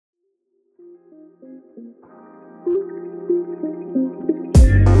Like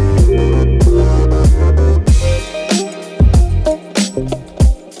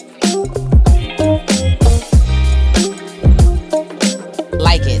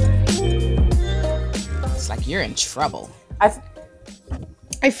it. It's like you're in trouble.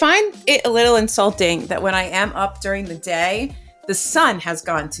 I find it a little insulting that when I am up during the day, the sun has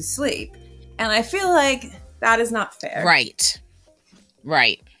gone to sleep. And I feel like that is not fair.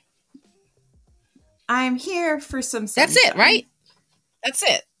 Right. I'm here for some sunshine. That's it, right? That's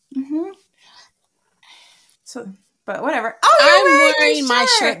it. Mm-hmm. So, but whatever. Oh, I'm wearing my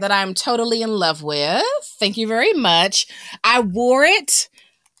shirt that I'm totally in love with. Thank you very much. I wore it.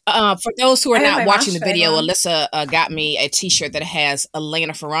 For those who are not watching the video, Alyssa got me a t-shirt that has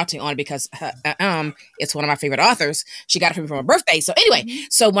Elena Ferrante on because it's one of my favorite authors. She got it for me for my birthday. So anyway,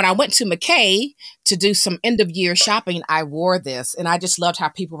 so when I went to McKay to do some end of year shopping, I wore this and I just loved how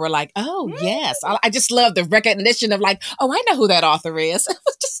people were like, oh yes. I just love the recognition of like, oh, I know who that author is. It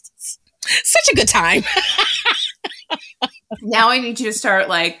was just such a good time. Now I need you to start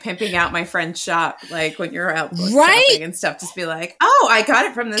like pimping out my friend's shop, like when you're out right? shopping and stuff. Just be like, "Oh, I got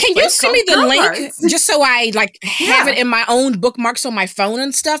it from this." Can you send me the link just so I like have it in my own bookmarks on my phone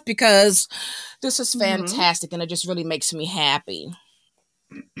and stuff? Because this is fantastic and it just really makes me happy.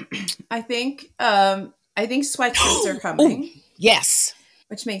 I think sweatshirts are coming. Ooh, yes,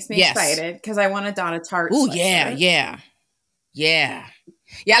 which makes me excited because I want a Donna Tartt. Oh yeah.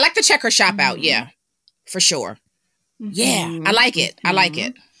 I like the checker shop out. Yeah, for sure. Yeah, I like it. I like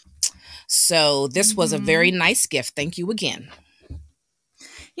it. So this was a very nice gift. Thank you again.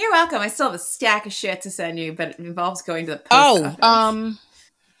 You're welcome. I still have a stack of shit to send you, but it involves going to the post office.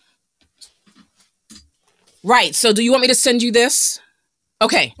 Right. So do you want me to send you this?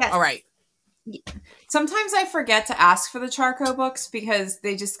 Okay. Yes. All right. Sometimes I forget to ask for the Charco books because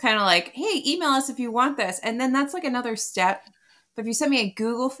they just kind of like, hey, email us if you want this. And then that's like another step. But if you send me a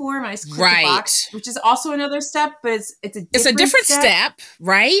Google form and I just click the box, which is also another step, but it's a different step,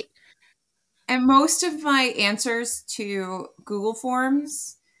 right? And most of my answers to Google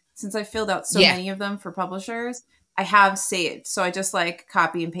forms, since I filled out so many of them for publishers, I have saved. So I just like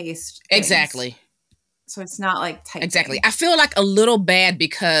copy and paste things. Exactly. So it's not like typing. Exactly. I feel like a little bad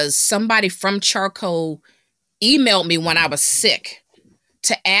because somebody from Charco emailed me when I was sick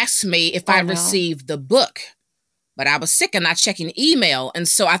to ask me if I received the book. But I was sick and not checking email. And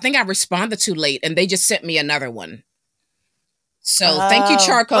so I think I responded too late and they just sent me another one. So thank you,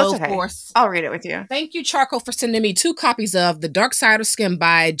 Charco. Okay. I'll read it with you. Thank you, Charco, for sending me 2 copies of The Dark Side of Skin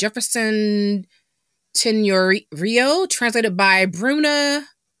by Jefferson Tenorio, translated by Bruna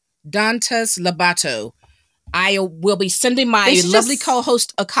Dantas Labato. I will be sending my lovely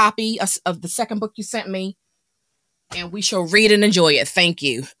co-host a copy of the second book you sent me. And we shall read and enjoy it. Thank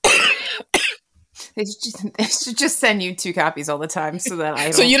you. They should just send you 2 copies all the time so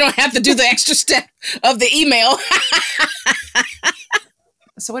that so you don't have to do the extra step of the email.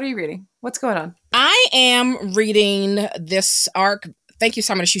 So what are you reading? What's going on? I am reading this arc. Thank you,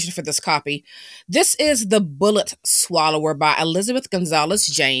 Simon Schuster, for this copy. This is The Bullet Swallower by Elizabeth Gonzalez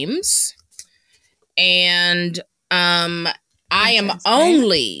James. And I am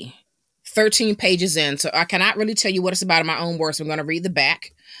only 13 pages in, so I cannot really tell you what it's about in my own words. So I'm going to read the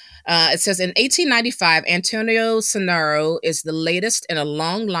back. It says, in 1895, Antonio Sonaro is the latest in a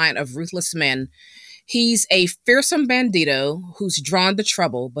long line of ruthless men. He's a fearsome bandito who's drawn to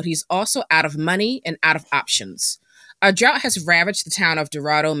trouble, but he's also out of money and out of options. A drought has ravaged the town of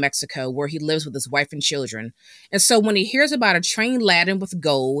Dorado, Mexico, where he lives with his wife and children. And so when he hears about a train laden with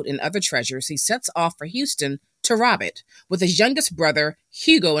gold and other treasures, he sets off for Houston to rob it, with his youngest brother,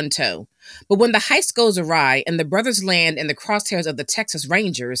 Hugo, in tow. But when the heist goes awry and the brothers land in the crosshairs of the Texas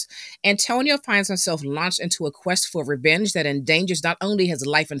Rangers, Antonio finds himself launched into a quest for revenge that endangers not only his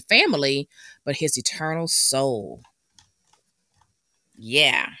life and family, but his eternal soul.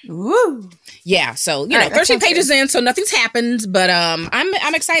 Yeah. Woo. Yeah, so, 13 pages in, so nothing's happened, but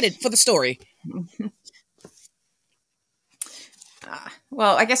I'm excited for the story.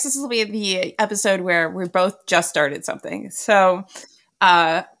 Well, I guess this will be the episode where we both just started something. So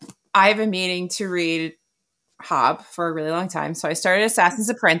I've been meaning to read Hob for a really long time. So I started Assassin's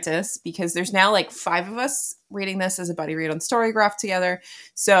Apprentice because there's now like 5 of us reading this as a buddy read on Storygraph together.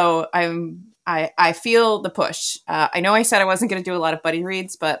 So I feel the push. I know I said I wasn't going to do a lot of buddy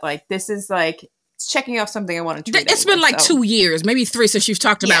reads, but like this is like it's checking off something I wanted to read. It's been like 2 years, maybe 3 since you've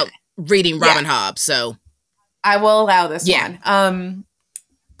talked about reading Robin Hobb. So I will allow this one.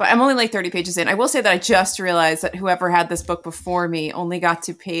 But I'm only like 30 pages in. I will say that I just realized that whoever had this book before me only got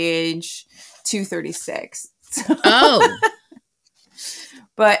to page 236. Oh.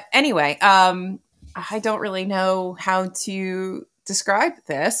 But anyway, I don't really know how to describe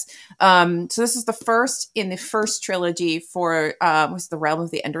this. So this is the first in the first trilogy for was the Realm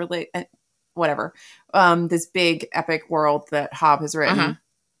of the Enderly, whatever. This big epic world that Hobb has written. Uh-huh.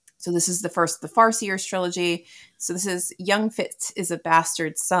 So this is the first of the Farseers trilogy. So this is young Fitz is a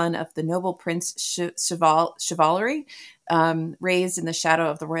bastard son of the noble Prince Chivalry. Raised in the shadow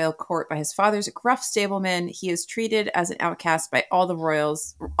of the royal court by his father's gruff stableman, he is treated as an outcast by all of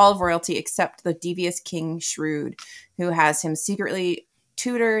royalty except the devious King Shrewd, who has him secretly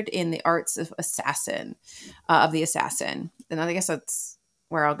tutored in the arts of the assassin. And I guess that's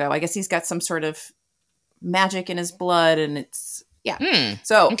where I'll go. I guess he's got some sort of magic in his blood, and it's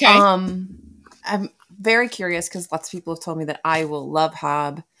So okay. I'm very curious because lots of people have told me that I will love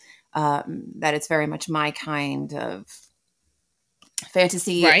Hobb, that it's very much my kind of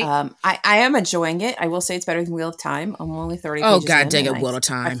fantasy. Right. I am enjoying it. I will say it's better than Wheel of Time. I'm only 30 Oh pages God, in, dang it, and Wheel of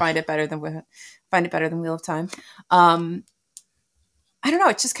Time. I find it better than Wheel of Time. I don't know.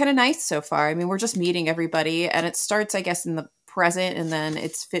 It's just kind of nice so far. I mean, we're just meeting everybody, and it starts, I guess, in the present, and then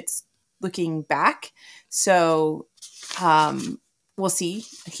it's Fitz looking back. So we'll see.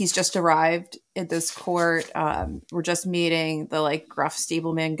 He's just arrived at this court. We're just meeting the like gruff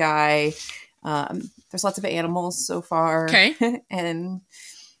stableman guy. There's lots of animals so far. Okay. And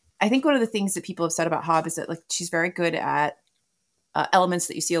I think one of the things that people have said about Hobb is that like she's very good at elements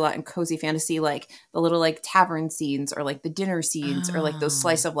that you see a lot in cozy fantasy, like the little like tavern scenes or like the dinner scenes or like those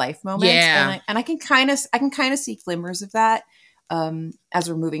slice of life moments. Yeah. And I can kind of see glimmers of that as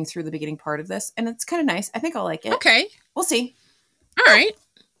we're moving through the beginning part of this, and it's kind of nice. I think I'll like it. Okay. We'll see. All right.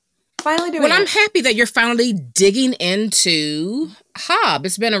 Finally doing it. Well, I'm happy that you're finally digging into Hobb.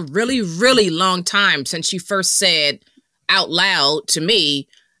 It's been a really, really long time since you first said out loud to me,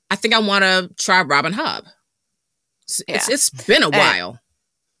 I think I want to try Robin Hobb. It's been a while.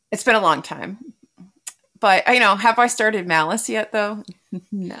 It's been a long time. But, have I started Malice yet, though?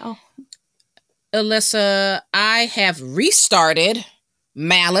 No. Alyssa, I have restarted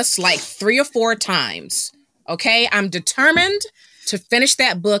Malice like 3 or 4 times. Okay? I'm determined to finish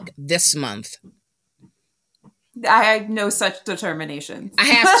that book this month. I have no such determination. I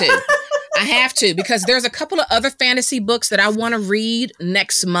have to because there's a couple of other fantasy books that I want to read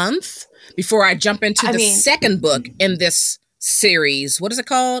next month before I jump into the second book in this series. What is it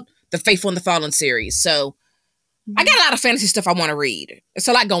called? The Faithful and the Fallen series. So I got a lot of fantasy stuff I want to read. It's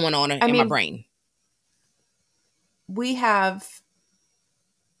a lot going on in my brain. We have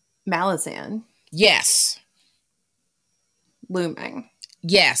Malazan. Yes. Looming.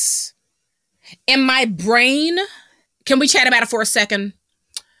 Yes. In my brain, can we chat about it for a second?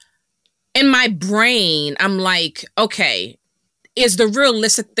 In my brain, I'm like, okay, is the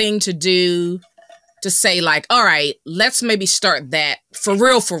realistic thing to do to say like, all right, let's maybe start that for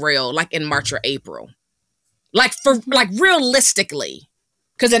real, like in March or April. Like realistically.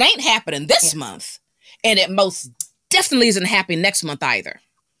 Because it ain't happening this month. And it most definitely isn't happening next month either.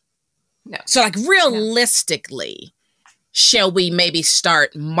 No. So like realistically, shall we maybe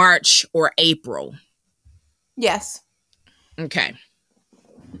start March or April? Yes. Okay.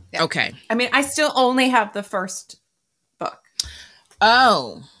 Yeah. Okay. I mean, I still only have the first book.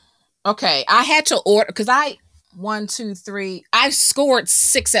 Oh. Okay. I had to order because I scored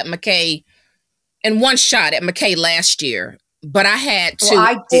 6 at McKay in one shot at McKay last year. But I had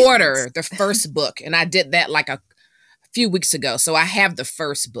to order the first book, and I did that like a few weeks ago. So I have the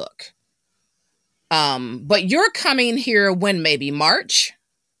first book. But you're coming here when, maybe March?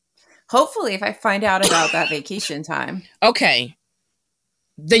 Hopefully, if I find out about that vacation time. Okay.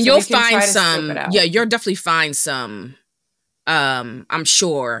 Then you'll find some. Yeah, you'll definitely find some. I'm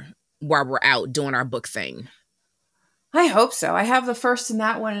sure while we're out doing our book thing. I hope so. I have the first in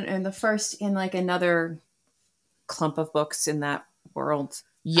that one, and the first in like another clump of books in that world.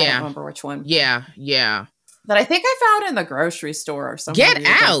 Yeah. I don't remember which one. Yeah. That I think I found in the grocery store or something. Get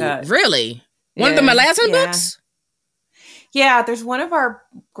out. Like really? One of the Malazan books? Yeah, there's one of our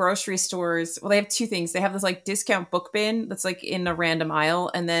grocery stores. Well, they have 2 things. They have this like discount book bin that's like in a random aisle.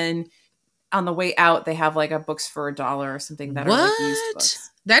 And then on the way out, they have like a books for $1 or something that are like used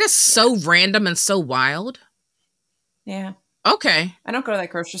books. That is so random and so wild. Yeah. Okay. I don't go to that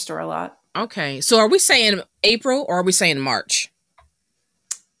grocery store a lot. Okay. So are we saying April or are we saying March?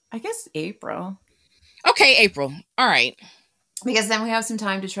 I guess April. Okay, April. All right. Because then we have some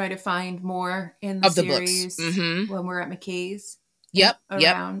time to try to find more in the series when we're at McKay's. Yep.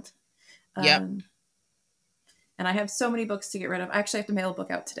 Around. Yep. And I have so many books to get rid of. I actually have to mail a book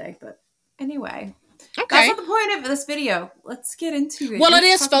out today, but anyway. Okay. That's not the point of this video. Let's get into it. Well, it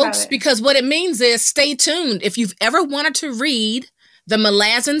is, folks, because what it means is stay tuned. If you've ever wanted to read the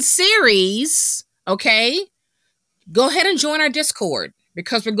Malazan series Okay? Go ahead and join our Discord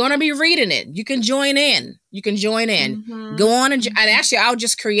because we're going to be reading it. You can join in. You can join in. Mm-hmm. Go on and actually, I'll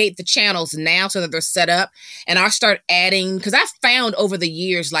just create the channels now so that they're set up, and I'll start adding, because I've found over the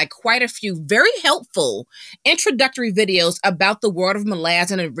years like quite a few very helpful introductory videos about the world of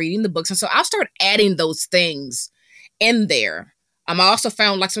Malazan and reading the books, and so I'll start adding those things in there. I also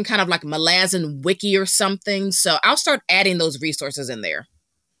found like some kind of like Malazan wiki or something, so I'll start adding those resources in there.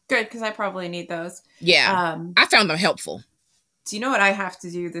 Good, because I probably need those. Yeah, I found them helpful. Do you know what I have to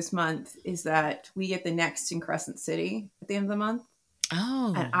do this month is that we get the next in Crescent City at the end of the month.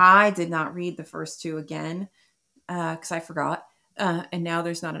 Oh. And I did not read the first two again because I forgot. And now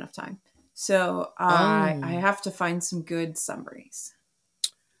there's not enough time. So I have to find some good summaries.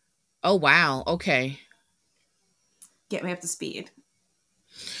 Oh, wow. Okay. Get me up to speed.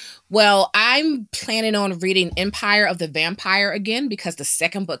 Well, I'm planning on reading Empire of the Vampire again because the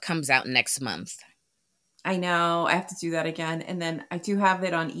second book comes out next month. I know. I have to do that again. And then I do have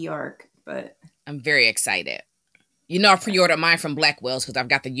it on eARC, but... I'm very excited. You know, I pre-ordered mine from Blackwell's because I've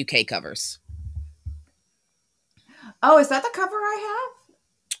got the UK covers. Oh, is that the cover I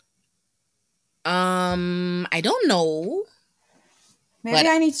have? I don't know. Maybe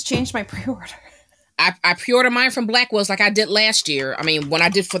I need to change my pre-order. I pre-ordered mine from Blackwell's like I did last year. I mean, when I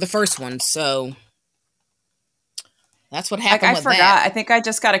did for the first one, so that's what happened with that. I forgot. I think I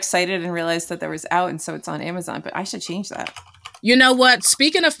just got excited and realized that there was out, and so it's on Amazon, but I should change that. You know what?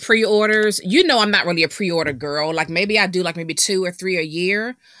 Speaking of pre-orders, you know I'm not really a pre-order girl. Like maybe I do like maybe 2 or 3 a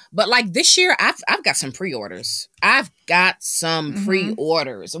year. But like this year, I've got some pre-orders. I've got some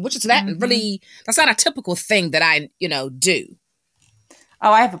pre-orders, which is that really, that's not a typical thing that I, do.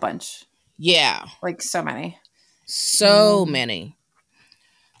 Oh, I have a bunch. Yeah. Like so many. So many.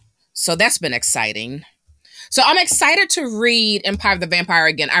 So that's been exciting. So I'm excited to read Empire of the Vampire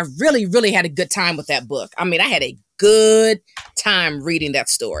again. I really, really had a good time with that book. I mean, I had a good time reading that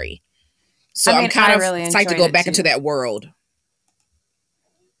story. So I'm kind of really excited to go back into that world.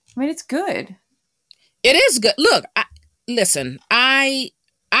 I mean, it's good. It is good. Look, listen, I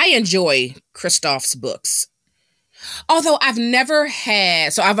enjoy Kristoff's books. Although I've never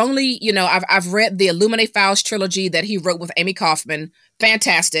had, so I've only, I've read the Illuminae Files trilogy that he wrote with Amy Kaufman.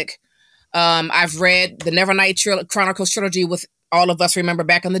 Fantastic. I've read the Nevernight Chronicles trilogy with All of Us Remember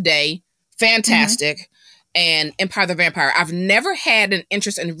Back in the Day. Fantastic. And Empire of the Vampire. I've never had an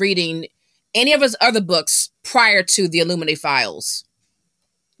interest in reading any of his other books prior to the Illuminae Files.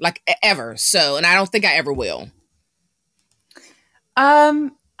 Like ever. So, and I don't think I ever will.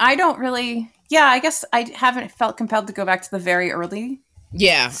 I don't really... Yeah, I guess I haven't felt compelled to go back to the very early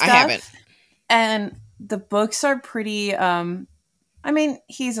stuff. I haven't. And the books are pretty... I mean,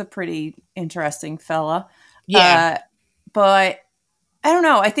 he's a pretty interesting fella. Yeah. But I don't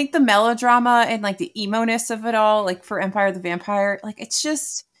know. I think the melodrama and like the emo-ness of it all, like for Empire of the Vampire, like it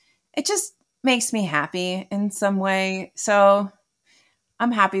just makes me happy in some way. So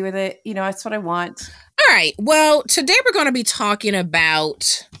I'm happy with it. It's what I want. All right. Well, today we're going to be talking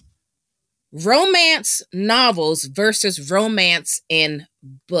about romance novels versus romance in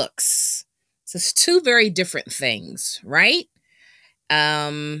books. So it's 2 very different things, right?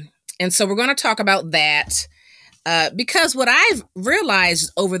 And so we're going to talk about that because what I've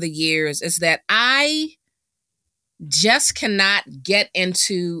realized over the years is that I just cannot get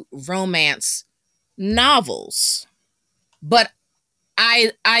into romance novels, but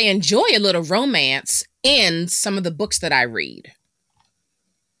I enjoy a little romance in some of the books that I read.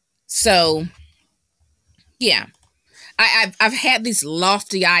 So, yeah, I've had these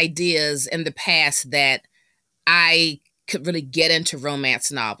lofty ideas in the past that I could really get into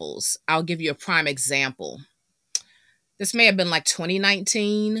romance novels. I'll give you a prime example. This may have been like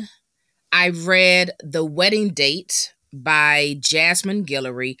 2019. I read The Wedding Date by Jasmine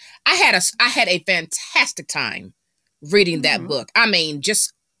Guillory. I had a fantastic time reading that book. I mean,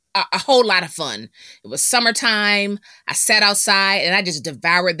 just a whole lot of fun. It was summertime. I sat outside and I just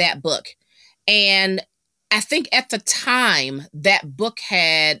devoured that book. And I think at the time that book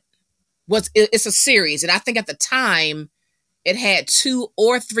it's a series. And I think at the time it had 2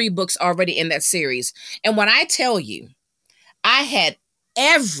 or 3 books already in that series. And when I tell you, I had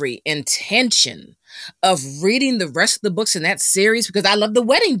every intention of reading the rest of the books in that series because I love The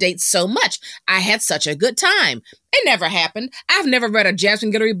Wedding Date so much. I had such a good time. It never happened. I've never read a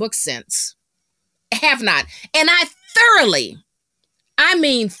Jasmine Guillory book since. I have not. And I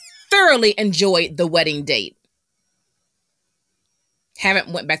thoroughly enjoyed The Wedding Date.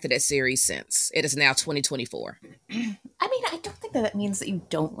 Haven't went back to that series since. It is now 2024. I mean, I don't think that means that you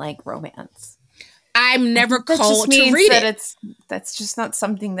don't like romance. I'm never called to read it. That's just not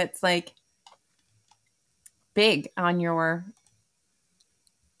something that's like big on your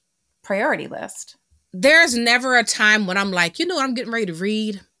priority list? There's never a time when I'm like, you know what, I'm getting ready to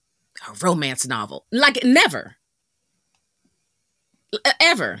read a romance novel. Like, never.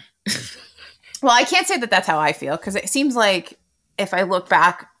 Ever. Well, I can't say that that's how I feel, because it seems like if I look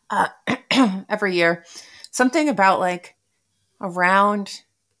back every year, something about like around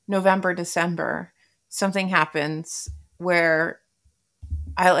November, December, something happens where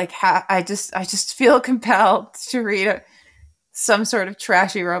I like I just feel compelled to read some sort of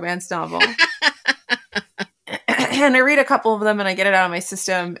trashy romance novel. And I read a couple of them and I get it out of my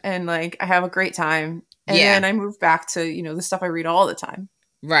system and like I have a great time. And then I move back to, the stuff I read all the time.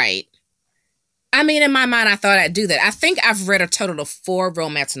 Right. I mean, in my mind, I thought I'd do that. I think I've read a total of 4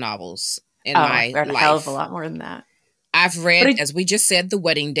 romance novels in my I've read life. A hell of a lot more than that. I've read, as we just said, The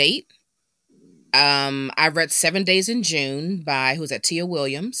Wedding Date. I read 7 Days in June by, who's that, Tia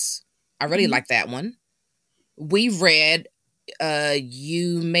Williams. I really like that one. We read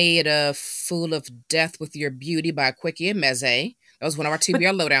You Made a Fool of Death with Your Beauty by Quickie and Meze. That was one of our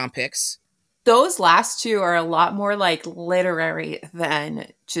TBR Lowdown picks. Those last two are a lot more like literary than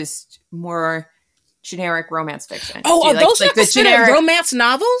just more generic romance fiction. Oh, are those like the generic romance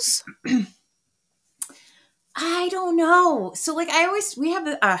novels? I don't know. So like we have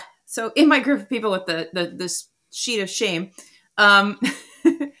the so in my group of people with this sheet of shame,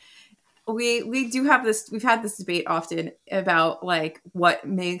 we do have this. We've had this debate often about like what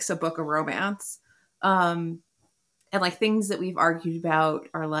makes a book a romance, and like things that we've argued about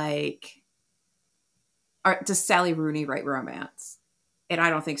are like, does Sally Rooney write romance? And I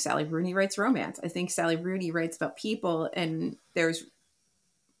don't think Sally Rooney writes romance. I think Sally Rooney writes about people, and there's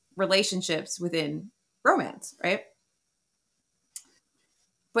relationships within romance, right?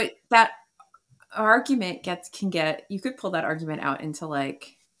 But that argument you could pull that argument out into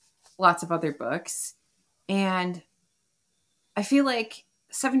like lots of other books. And I feel like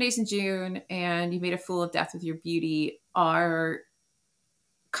 7 Days in June and You Made a Fool of Death with Your Beauty are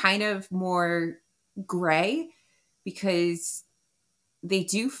kind of more gray because they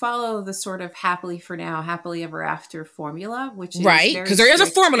do follow the sort of happily for now, happily ever after formula, which is right, because there is a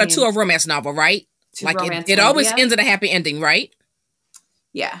formula to a romance novel, right? Like it always ends in a happy ending, right?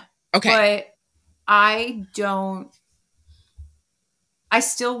 Yeah. Okay. But I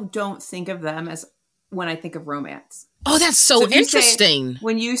still don't think of them as when I think of romance. Oh, that's so interesting.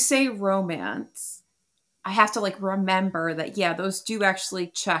 When you say romance, I have to like remember that, yeah, those do actually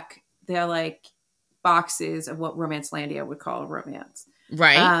check the like boxes of what Romancelandia would call a romance.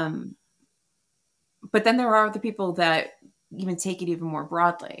 Right. But then there are the people that even take it even more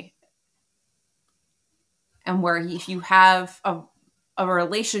broadly. And where if you have a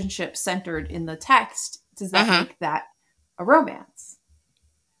relationship centered in the text, does that make that a romance?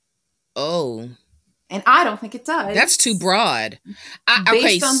 Oh. And I don't think it does. That's too broad.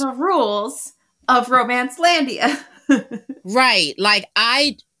 Based on the rules of Romancelandia. Right. Like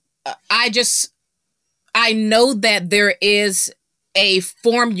I know that there is a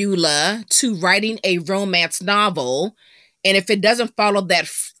formula to writing a romance novel. And if it doesn't follow that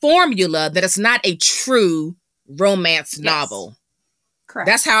formula, that it's not a true romance novel. Correct.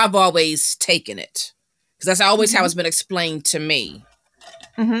 That's how I've always taken it. Because that's always how it's been explained to me.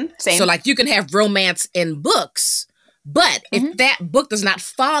 Same. So like you can have romance in books, but if that book does not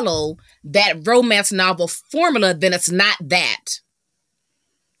follow that romance novel formula, then it's not that.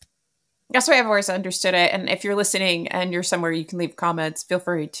 That's why I've always understood it. And if you're listening and you're somewhere you can leave comments, feel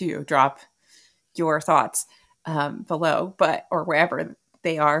free to drop your thoughts below, or wherever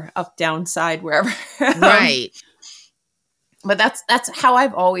they are, up, down, side, wherever. Right. But that's how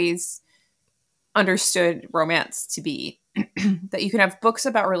I've always understood romance to be. That you can have books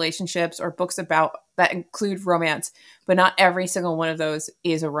about relationships or books that include romance, but not every single one of those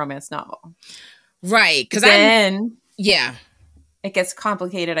is a romance novel. Right. Because then it gets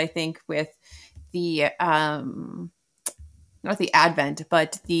complicated, I think, with the not the advent,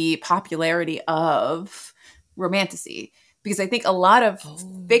 but the popularity of romantasy. Because I think a lot of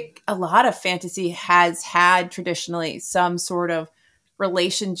fantasy has had traditionally some sort of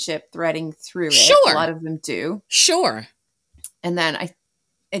relationship threading through it. Sure. A lot of them do. Sure. And then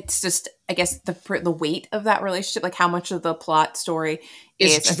it's just, I guess, the weight of that relationship, like how much of the plot story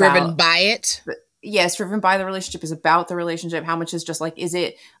is driven by it. Yes, driven by the relationship, is about the relationship. How much is just like, is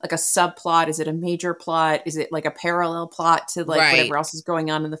it like a subplot? Is it a major plot? Is it like a parallel plot to like whatever else is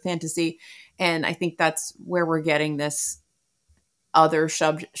going on in the fantasy? And I think that's where we're getting this other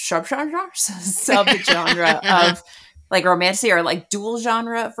subgenre of like romantasy, or like dual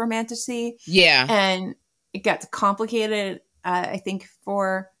genre of romantasy. Yeah. And it got complicated, I think,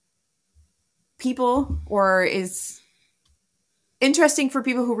 for people or is interesting for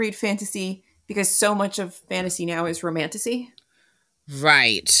people who read fantasy because so much of fantasy now is romantasy.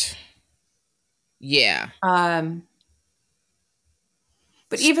 Right. Yeah. But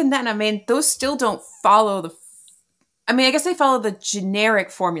even then, I mean, those still don't follow I mean, I guess they follow the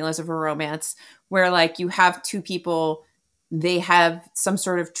generic formulas of a romance where like you have two people, they have some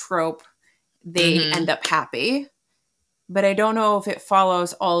sort of trope, they end up happy. But I don't know if it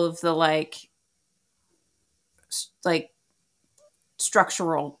follows all of the like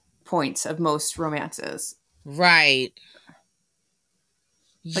structural points of most romances. Right.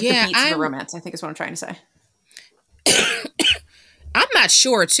 Like the beats of a romance, I think is what I'm trying to say. I'm not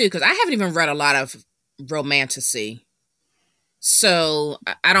sure too, because I haven't even read a lot of romantasy. So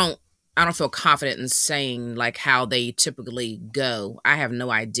I don't feel confident in saying like how they typically go. I have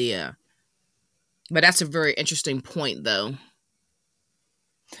no idea. But that's a very interesting point though.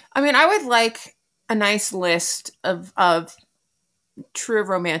 I mean, I would like a nice list of true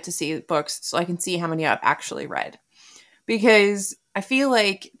romantasy books so I can see how many I've actually read. Because I feel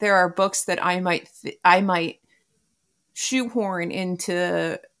like there are books that I might shoehorn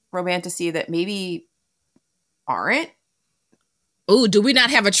into romantasy that maybe aren't. Oh, do we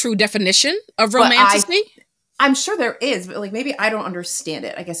not have a true definition of romantasy? I'm sure there is, but like maybe I don't understand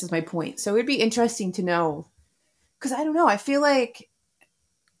it, I guess is my point. So it'd be interesting to know. Because I don't know. I feel like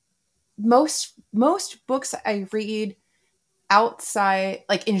most books I read outside,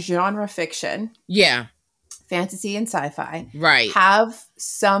 like in genre fiction, yeah, fantasy and sci-fi, right, have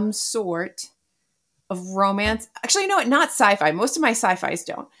some sort of romance. Actually, you know what? Not sci-fi. Most of my sci-fis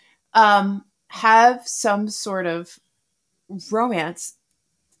don't have some sort of romance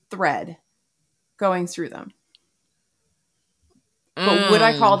thread going through them. But would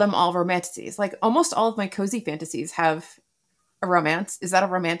I call them all romantasies? Like almost all of my cozy fantasies have a romance. Is that a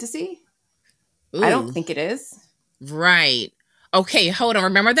romantasy? I don't think it is. Right. Okay, hold on.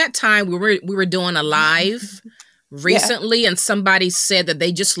 Remember that time we were doing a live recently, and somebody said that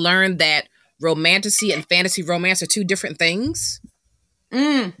they just learned that romantasy and fantasy romance are two different things,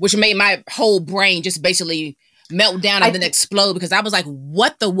 which made my whole brain just basically melt down and then explode because I was like,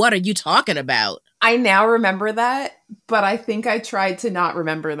 what are you talking about? I now remember that, but I think I tried to not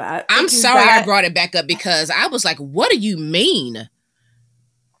remember that. I'm sorry I brought it back up because I was like, what do you mean?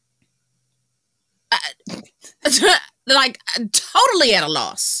 Like, totally at a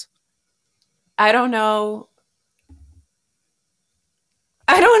loss. I don't know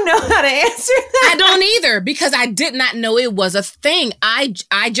how to answer that. I don't either because I did not know it was a thing. I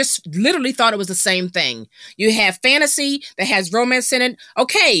just literally thought it was the same thing. You have fantasy that has romance in it.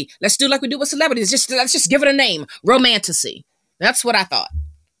 Okay, let's do like we do with celebrities. Let's just give it a name. Romantasy. That's what I thought.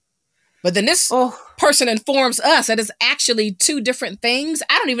 But then this person informs us that it's actually two different things.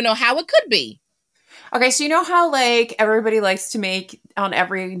 I don't even know how it could be. Okay, so you know how like everybody likes to make on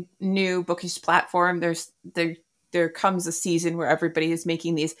every new bookish platform, there comes a season where everybody is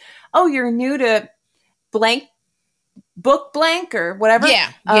making these, oh, you're new to book blank or whatever.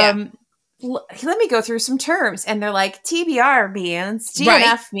 Yeah. Let me go through some terms. And they're like, TBR means,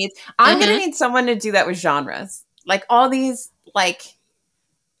 GNF means. I'm going to need someone to do that with genres. Like all these, like,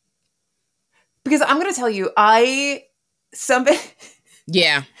 because I'm going to tell you, somebody.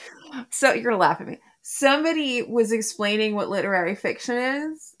 Yeah. So you're going to laugh at me. Somebody was explaining what literary fiction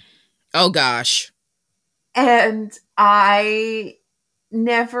is. Oh, gosh. And I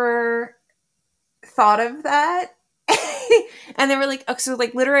never thought of that. And they were like, oh, so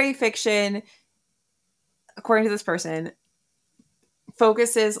like literary fiction, according to this person,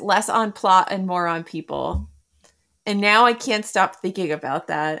 focuses less on plot and more on people. And now I can't stop thinking about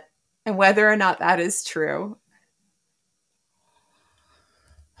that and whether or not that is true.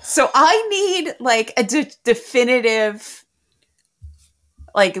 So I need like a definitive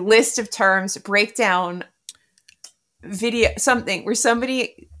like list of terms, breakdown, video, something where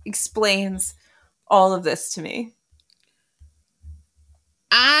somebody explains all of this to me.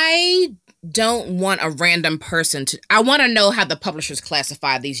 I don't want a random person to. I want to know how the publishers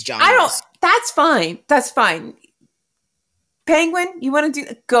classify these genres. That's fine. That's fine. Penguin, you want to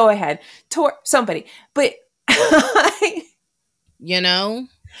do? Go ahead. Somebody, but you know,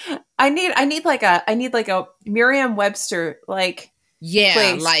 I need like a Merriam-Webster like.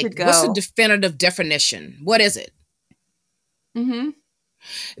 Yeah, like what's the definitive definition? What is it? Mm-hmm.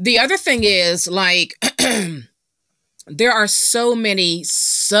 The other thing is like there are so many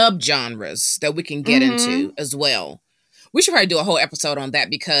subgenres that we can get into as well. We should probably do a whole episode on that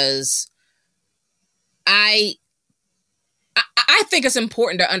because I think it's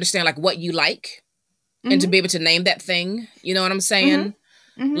important to understand like what you like and to be able to name that thing. You know what I'm saying?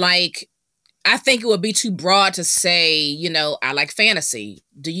 Mm-hmm. Like I think it would be too broad to say, I like fantasy.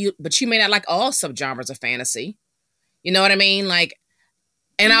 But you may not like all subgenres of fantasy. You know what I mean? Like,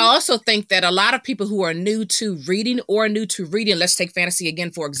 and I also think that a lot of people who are new to reading, let's take fantasy again,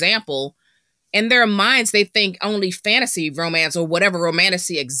 for example, in their minds, they think only fantasy romance or whatever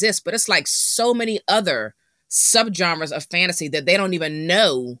romantasy exists, but it's like so many other subgenres of fantasy that they don't even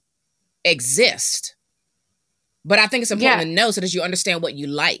know exist. But I think it's important to know so that you understand what you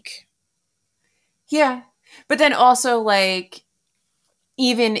like. Yeah. But then also, like,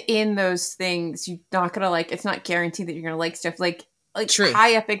 even in those things, you're not going to like, it's not guaranteed that you're going to like stuff. Like True.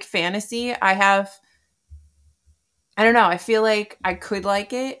 High epic fantasy, I don't know. I feel like I could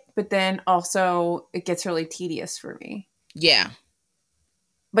like it, but then also it gets really tedious for me. Yeah.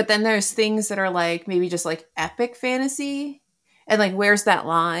 But then there's things that are like maybe just like epic fantasy. And like, where's that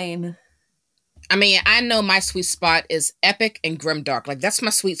line? I mean, I know my sweet spot is epic and grimdark. Like, that's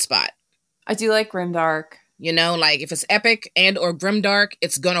my sweet spot. I do like grimdark. Like if it's epic and or grimdark,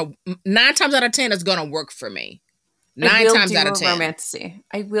 it's gonna 9 times out of 10 it's gonna work for me. 9 times out of 10. Romantasy.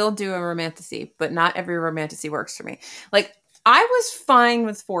 I will do a romantasy, but not every romantasy works for me. Like, I was fine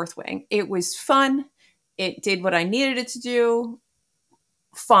with Fourth Wing. It was fun. It did what I needed it to do.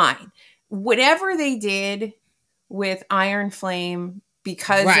 Fine. Whatever they did with Iron Flame,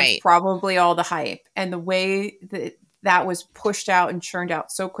 because of probably all the hype and the way that was pushed out and churned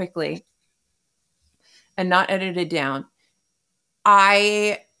out so quickly and not edited down,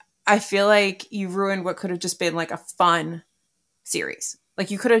 I feel like you ruined what could have just been like a fun series. Like,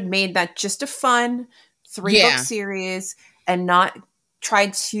 you could have made that just a fun 3-book series and not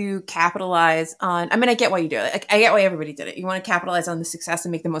tried to capitalize on. I mean, I get why you do it. Like, I get why everybody did it. You want to capitalize on the success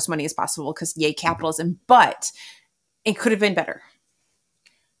and make the most money as possible because yay, capitalism. But it could have been better.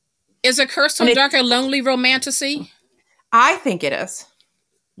 Is A Curse so Dark a lonely romantasy? I think it is.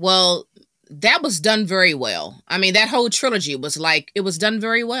 Well, that was done very well. I mean, that whole trilogy was like, it was done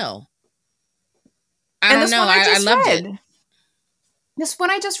very well. I don't know. I loved it. This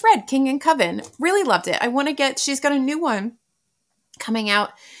one I just read, King and Coven, really loved it. I want to she's got a new one coming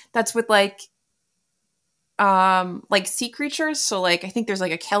out that's with like sea creatures. So like, I think there's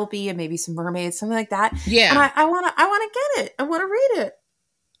like a kelpie and maybe some mermaids, something like that. Yeah. And I want to get it. I want to read it.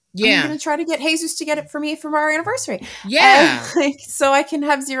 Yeah. I'm going to try to get Jesus to get it for me for our anniversary. Yeah. And, so I can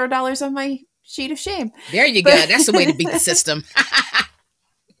have $0 on my sheet of shame. There you go. That's the way to beat the system.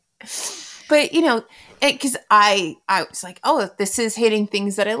 But, because I was like, oh, this is hitting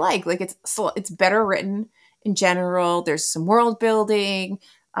things that I like. Like, it's better written in general. There's some world building.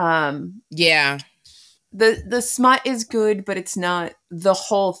 Yeah. The smut is good, but it's not the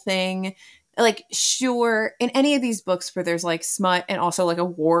whole thing. Like, sure, in any of these books where there's like smut and also like a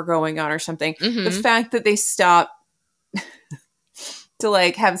war going on or something, the fact that they stop to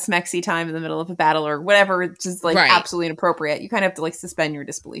like have smexy time in the middle of a battle or whatever, it's just like absolutely inappropriate. You kind of have to like suspend your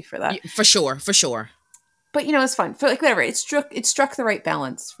disbelief for that. For sure. But it's fun. For like whatever, it struck the right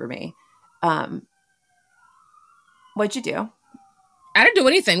balance for me. What'd you do? I didn't do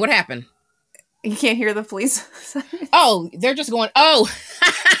anything. What happened? You can't hear the police. Oh, they're just going, oh.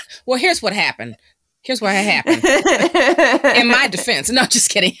 Well, here's what happened. In my defense. No, just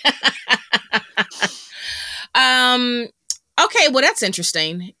kidding. Okay, well, that's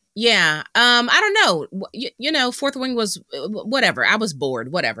interesting. Yeah. I don't know. Fourth Wing was whatever. I was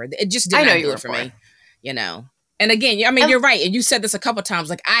bored. Whatever. It just did not do it for me. And again, I mean, you're right. And you said this a couple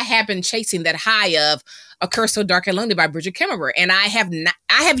times. Like, I have been chasing that high of A Curse So Dark and Lonely by Bridget Kemmerer. And I have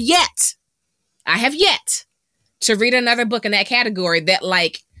yet to read another book in that category that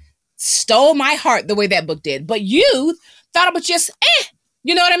like stole my heart the way that book did. But you thought it was just,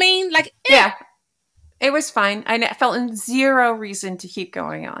 you know what I mean? Like, yeah, it was fine. I felt zero reason to keep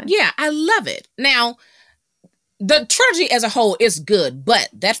going on. Yeah, I love it. Now, the trilogy as a whole is good, but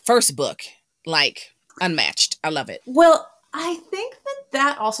that first book, like, unmatched. I love it. Well, I think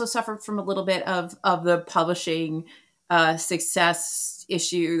that also suffered from a little bit of the publishing success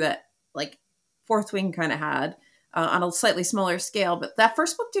issue that like Fourth Wing kind of had on a slightly smaller scale. But that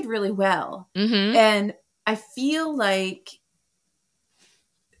first book did really well. Mm-hmm. And I feel like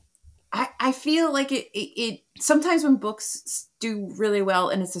it sometimes when books do really well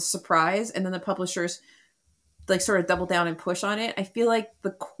and it's a surprise and then the publishers like sort of double down and push on it, I feel like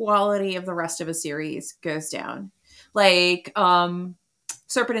the quality of the rest of a series goes down. Like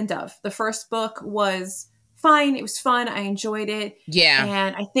Serpent and Dove. The first book was fine. It was fun. I enjoyed it. Yeah.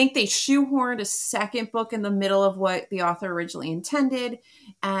 And I think they shoehorned a second book in the middle of what the author originally intended.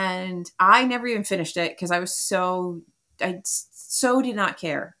 And I never even finished it because I so did not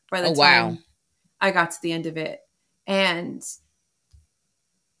care by the time I got to the end of it. And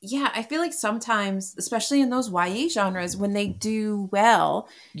yeah, I feel like sometimes, especially in those YA genres, when they do well,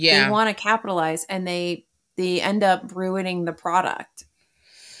 they Yeah. want to capitalize and they end up ruining the product.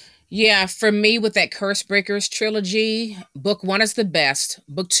 Yeah, for me with that Curse Breakers trilogy, book 1 is the best.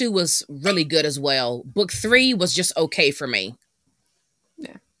 Book 2 was really good as well. Book 3 was just okay for me.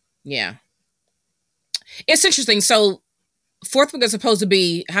 Yeah. Yeah. It's interesting. So, fourth book is supposed to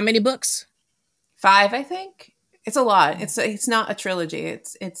be how many books? 5, I think. It's a lot. It's not a trilogy.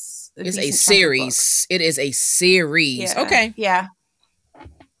 It's a It's a decent chunk of books. series. It is a series. Yeah. Okay. Yeah.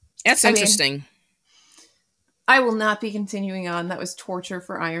 That's I mean, interesting. I will not be continuing on. That was torture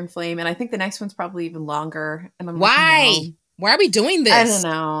for Iron Flame, and I think the next one's probably even longer. And I'm like, Why? no. Why are we doing I don't this?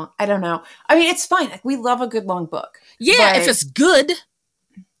 know. I don't know. I mean, it's fine. Like, we love a good long book. Yeah, if it's good.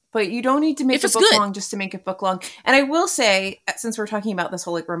 But you don't need to make If a it's book good. long just to make a book long. And I will say, since we're talking about this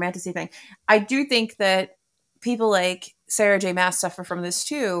whole like romantasy thing, I do think that people like Sarah J. Maas suffer from this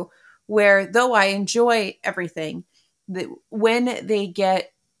too, where though I enjoy everything, that when they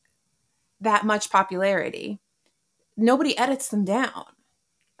get that much popularity, nobody edits them down.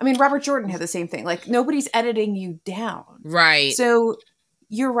 I mean, Robert Jordan had the same thing. Like, nobody's editing you down. Right. So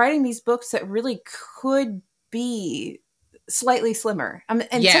you're writing these books that really could be slightly slimmer, and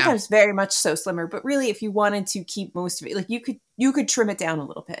Yeah. sometimes very much so slimmer. But really, if you wanted to keep most of it, like you could trim it down a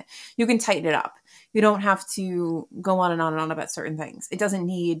little bit. You can tighten it up. You don't have to go on and on and on about certain things. It doesn't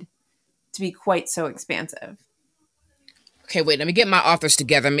need to be quite so expansive. Okay, wait. Let me get my authors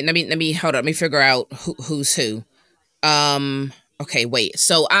together. Let me hold up. Let me figure out who's who. Okay, wait.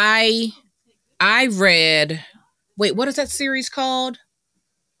 So I read. Wait, what is that series called?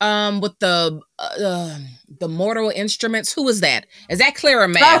 With the Mortal Instruments. Who is that? Is that Clara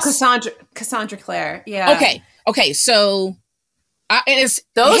Mass? Oh, Cassandra Clare. Yeah. Okay. So, his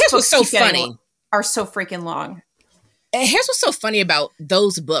Those was books so funny. Are so freaking long. Here's what's so funny about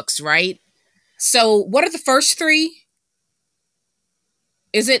those books, right? So, what are the first 3?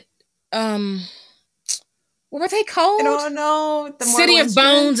 Is it what were they called? I don't know. The City of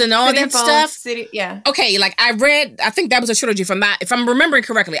Bones and all that stuff. Yeah. Okay, like I think that was a trilogy from that. If I'm remembering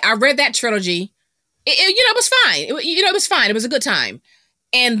correctly, I read that trilogy. It was fine. It was fine. It was a good time.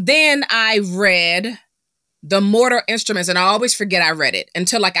 And then I read the Mortal Instruments, and I always forget I read it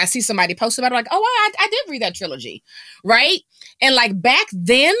until like I see somebody post about it. Like, oh, I did read that trilogy, right? And like back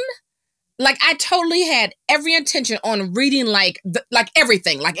then, like I totally had every intention on reading like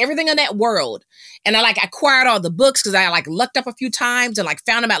everything in that world, and I like acquired all the books because I like looked up a few times and like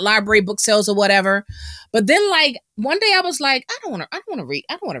found them at library book sales or whatever. But then like one day I was like, I don't want to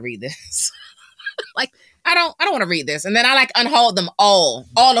read this. Like I don't want to read this, and then I like unhauled them all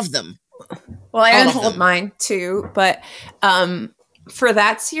of them. Well, I unhauled mine too, but for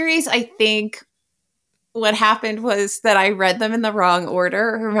that series, I think what happened was that I read them in the wrong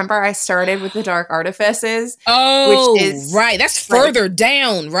order. Remember, I started with The Dark Artifices. Oh, which is right. That's further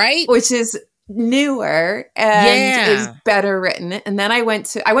down, right? Which is newer and is better written. And then I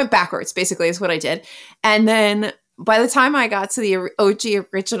went backwards, basically, is what I did. And then by the time I got to the OG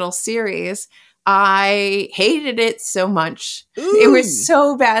original series, I hated it so much. Ooh. It was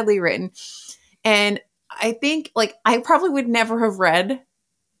so badly written. And I think, like, I probably would never have read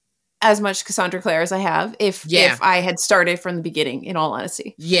as much Cassandra Clare as I have if I had started from the beginning, in all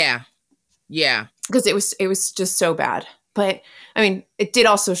honesty. Yeah. Because it was just so bad. But I mean, it did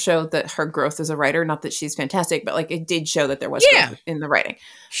also show that her growth as a writer, not that she's fantastic, but like it did show that there was growth in the writing.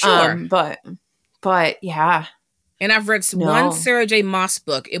 Sure. But yeah. And I've read one Sarah J. Maas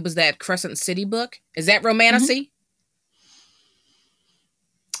book. It was that Crescent City book. Is that romantasy?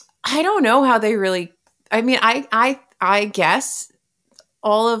 I don't know how they really, I mean, I guess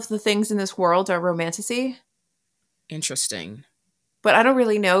all of the things in this world are romantasy. Interesting. But I don't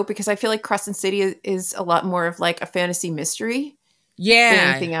really know because I feel like Crescent City is a lot more of like a fantasy mystery than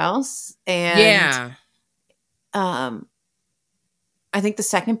anything else. And I think the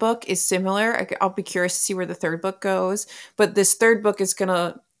second book is similar. I'll be curious to see where the third book goes. But this third book is going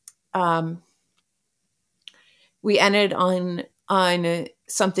to, we ended on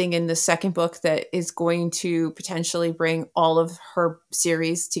something in the second book that is going to potentially bring all of her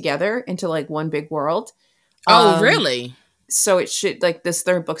series together into like one big world. Oh, really? So it should, like, this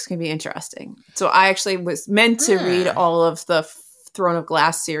third book's going to be interesting. So I actually was meant to read all of the Throne of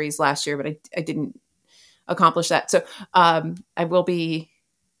Glass series last year, but I didn't accomplish that. So I'll probably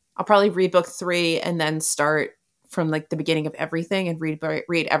read book 3 and then start from like the beginning of everything and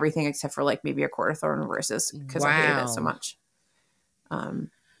read everything except for like maybe A Court of Thorn and Roses because I hated it so much.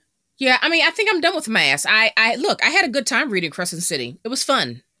 Yeah, I mean, I think I'm done with Mass. I had a good time reading Crescent City. It was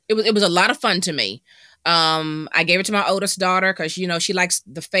fun. It was a lot of fun to me. I gave it to my oldest daughter because she likes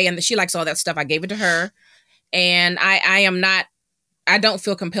the Fae and she likes all that stuff. I gave it to her, and I don't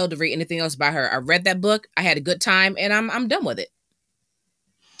feel compelled to read anything else by her. I read that book, I had a good time, and I'm done with it.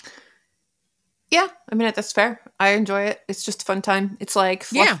 Yeah, I mean, that's fair. I enjoy it. It's just a fun time. It's like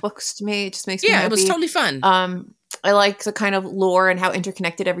fluff books to me. It just makes me happy. It was totally fun. I like the kind of lore and how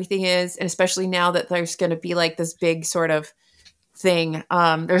interconnected everything is, and especially now that there's going to be like this big sort of thing.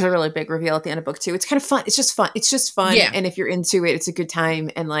 There's a really big reveal at the end of book 2. It's kind of fun. It's just fun. It's just fun. Yeah. And if you're into it, it's a good time.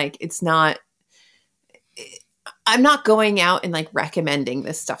 And like, I'm not going out and like recommending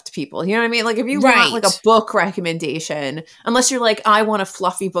this stuff to people. You know what I mean? Like if you want like a book recommendation, unless you're like, I want a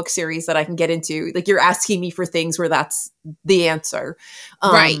fluffy book series that I can get into, like you're asking me for things where that's the answer.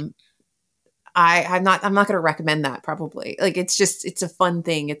 Right. I'm not going to recommend that probably. Like, it's a fun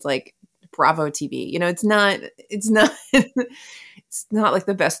thing. It's like Bravo TV, it's not it's not like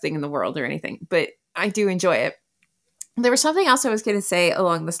the best thing in the world or anything, but I do enjoy it. There was something else I was going to say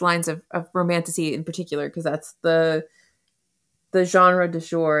along this lines of romantasy in particular, because that's the genre du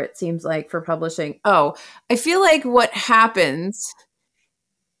jour, it seems like, for publishing. Oh, I feel like what happens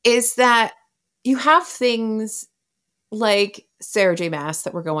is that you have things like Sarah J. Maas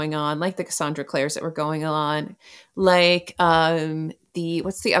that were going on, like the Cassandra Clares that were going on, like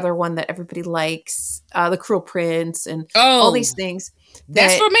what's the other one that everybody likes? The Cruel Prince and all these things.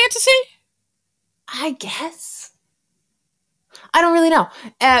 That's romantasy? I guess. I don't really know.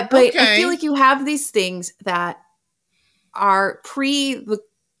 But okay. I feel like you have these things that are pre the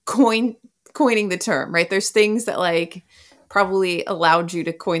coining the term, right? There's things that like probably allowed you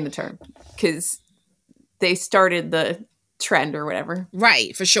to coin the term because they started the trend or whatever.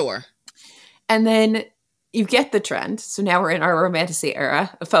 Right, for sure. And then you get the trend. So now we're in our romantasy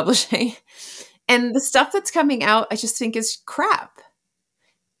era of publishing. And the stuff that's coming out, I just think is crap.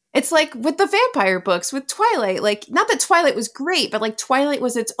 It's like with the vampire books, with Twilight. Like, not that Twilight was great, but like Twilight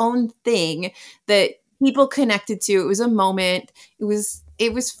was its own thing that people connected to. It was a moment. It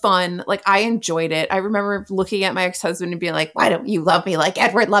was fun. Like, I enjoyed it. I remember looking at my ex-husband and being like, why don't you love me like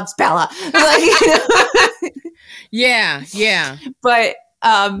Edward loves Bella? Like, Yeah. But,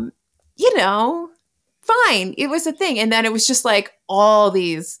 fine. It was a thing. And then it was just like all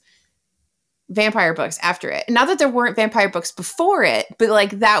these vampire books after it. Not that there weren't vampire books before it, but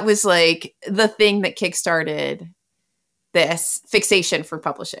like that was like the thing that kickstarted this fixation for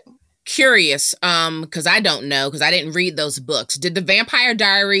publishing. Curious, because I don't know, because I didn't read those books. Did the Vampire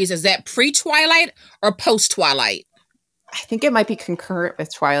Diaries, is that pre-Twilight or post-Twilight? I think it might be concurrent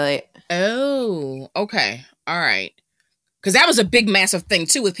with Twilight. Oh, okay. All right. Because that was a big, massive thing,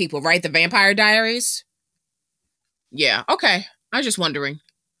 too, with people, right? The Vampire Diaries? Yeah, okay. I was just wondering.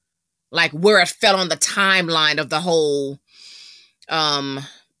 Like, where it fell on the timeline of the whole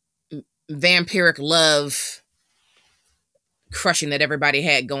vampiric love crushing that everybody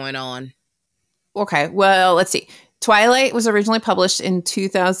had going on. Okay, well, let's see. Twilight was originally published in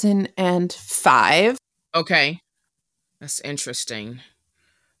 2005. Okay. That's interesting.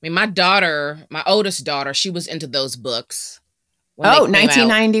 I mean, my oldest daughter, she was into those books.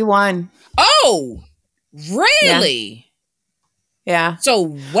 1991. Oh, really? Yeah.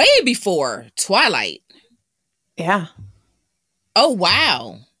 So way before Twilight. Yeah. Oh,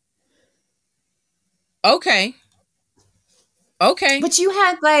 wow. Okay. But you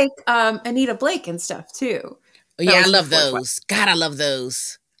had like Anita Blake and stuff too. Yeah, I love those. God, I love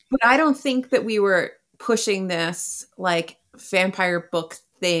those. But I don't think that we were pushing this like vampire book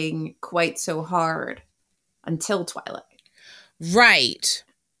thing quite so hard until Twilight. Right.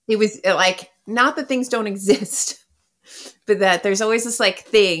 It was like, not that things don't exist, but that there's always this like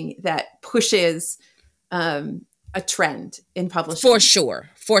thing that pushes a trend in publishing. For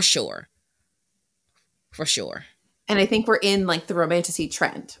sure. And I think we're in like the romantasy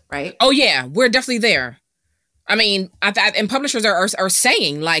trend, right? Oh yeah, we're definitely there. I mean, and publishers are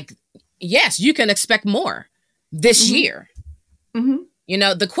saying like, yes, you can expect more this year. Mm-hmm.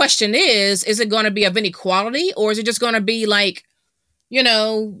 The question is it going to be of any quality, or is it just going to be like,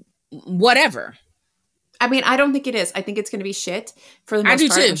 whatever? I mean, I don't think it is. I think it's going to be shit for the most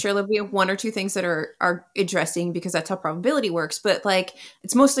part. Too. I'm sure there'll be one or two things that are interesting because that's how probability works. But like,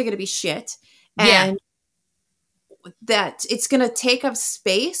 it's mostly going to be shit. And that it's going to take up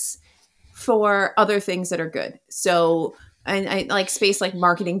space for other things that are good. So, and I like space like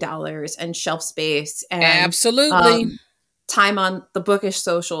marketing dollars and shelf space and absolutely time on the bookish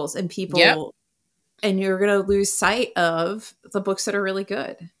socials and people. And you're going to lose sight of the books that are really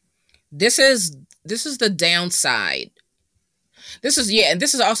good. This is the downside. This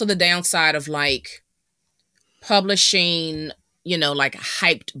is also the downside of like publishing, like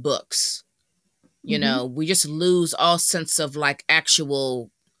hyped books. You know, we just lose all sense of like actual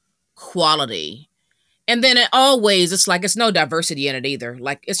quality. And then it's like, it's no diversity in it either.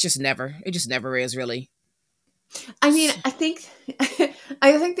 Like, it just never is really. I mean, I think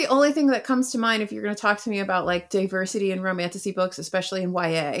the only thing that comes to mind if you're going to talk to me about like diversity in romantasy books, especially in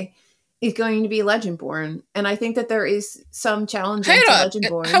YA, is going to be Legendborn. And I think that there is some challenge to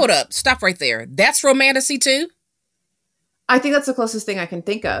Legendborn. Hold up. Stop right there. That's romantasy too? I think that's the closest thing I can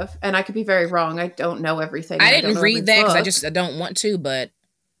think of. And I could be very wrong. I don't know everything. I didn't read that because I don't want to, but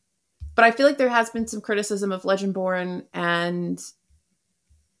I feel like there has been some criticism of Legendborn and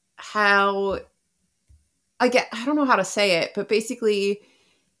how I don't know how to say it, but basically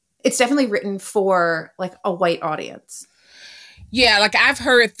it's definitely written for like a white audience. Yeah, like I've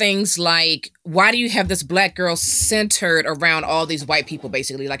heard things like, why do you have this black girl centered around all these white people,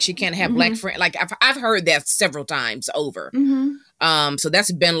 basically? Like, she can't have black friends. Like, I've heard that several times over. So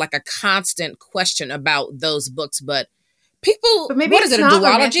that's been like a constant question about those books. But people, but maybe what is it, a duology?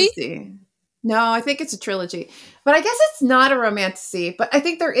 Romantasy. No, I think it's a trilogy. But I guess it's not a romantasy. But I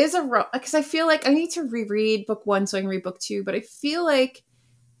think there is because I feel like I need to reread book 1 so I can read book 2. But I feel like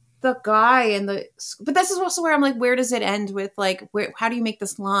the guy but this is also where I'm like, where does it end with like, how do you make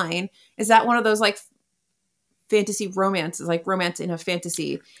this line? Is that one of those like fantasy romances, like romance in a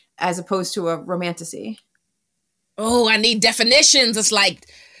fantasy as opposed to a romantasy? Oh, I need definitions. It's like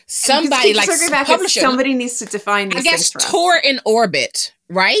somebody like publisher. Somebody needs to define these things for us. Tor in Orbit,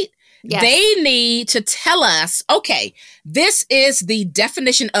 right? Yes. They need to tell us, okay, this is the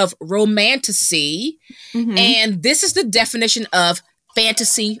definition of romantasy, and this is the definition of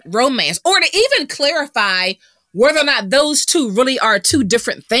fantasy romance, or to even clarify whether or not those two really are two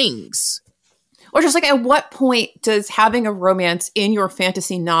different things. Or just like, at what point does having a romance in your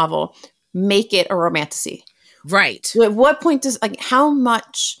fantasy novel make it a romantasy? Right. At what point does, like, how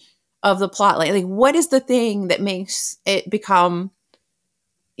much of the plot, like what is the thing that makes it become,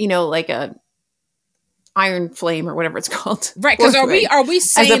 you know, like a Iron Flame or whatever it's called? Right. Because are we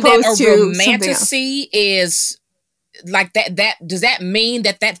saying that a romantasy is like that does that mean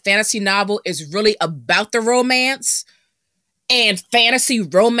that fantasy novel is really about the romance, and fantasy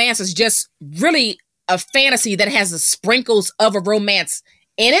romance is just really a fantasy that has the sprinkles of a romance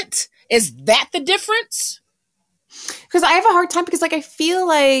in it? Is that the difference? Because I have a hard time, because like I feel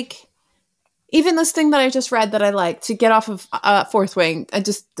like even this thing that I just read that I like, to get off of Fourth Wing, I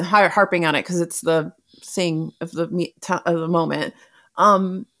just harping on it because it's the thing of the moment.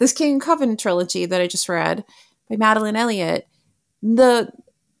 This King and Coven trilogy that I just read by Madeline Elliott,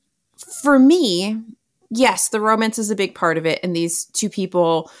 for me, yes, the romance is a big part of it, and these two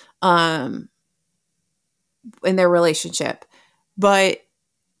people in their relationship, but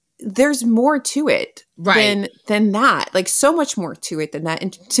there's more to it than that, like so much more to it than that.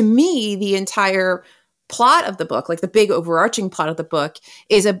 And to me, the entire plot of the book, like the big overarching plot of the book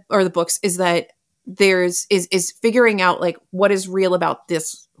is that is figuring out like what is real about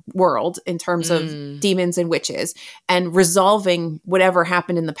this world in terms of demons and witches, and resolving whatever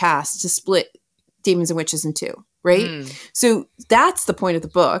happened in the past to split demons and witches in two, right? So that's the point of the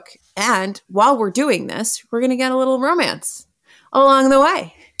book. And while we're doing this, we're going to get a little romance along the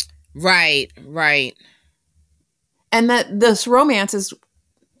way. Right. And that this romance is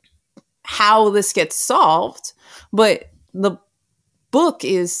how this gets solved, but the book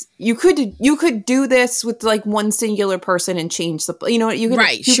is you could do this with like one singular person and change the, you know, you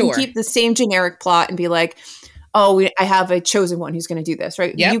can keep the same generic plot and be like, oh, I have a chosen one who's going to do this,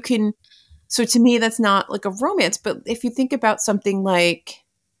 right? Yep. You can. So to me, that's not like a romance. But if you think about something like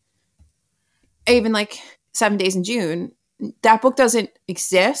even like 7 Days in June, that book doesn't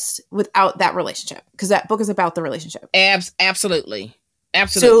exist without that relationship, because that book is about the relationship. Absolutely.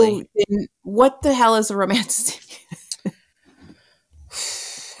 So what the hell is a romance?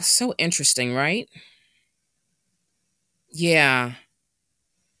 So interesting, right? Yeah,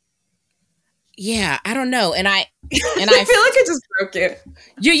 I don't know. And I feel like I just broke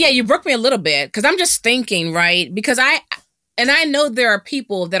you. You broke me a little bit, because I'm just thinking, right? Because I know there are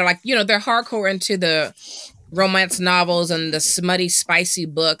people that are like, you know, they're hardcore into the romance novels and the smutty, spicy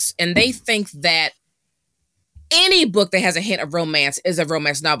books, and they think that any book that has a hint of romance is a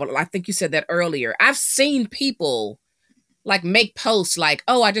romance novel. I think you said that earlier. I've seen people like make posts like,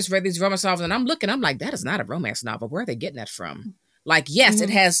 oh, I just read these romance novels, and I'm like, that is not a romance novel. Where are they getting that from? Like, yes, it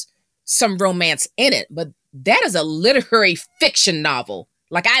has some romance in it, but that is a literary fiction novel.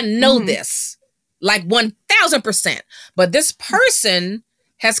 Like, I know this, like 1000%, but this person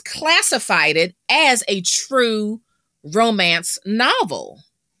has classified it as a true romance novel.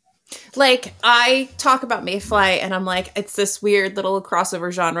 Like, I talk about Mayfly and I'm like, it's this weird little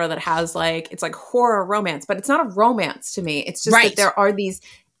crossover genre that has like, it's like horror romance, but it's not a romance to me. It's just that Right. there are these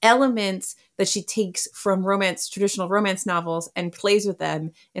elements that she takes from romance, traditional romance novels, and plays with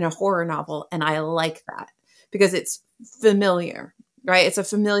them in a horror novel. And I like that because it's familiar, right? It's a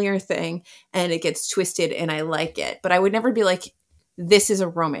familiar thing and it gets twisted and I like it. But I would never be like, this is a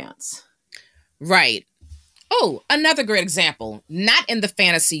romance. Right. Oh, another great example, not in the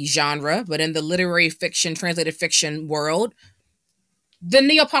fantasy genre, but in the literary fiction, translated fiction world, the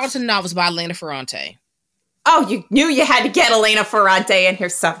Neapolitan novels by Elena Ferrante. Oh, you knew you had to get Elena Ferrante in here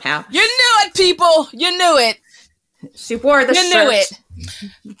somehow. You knew it, people. You knew it. She wore the shirt. You knew it.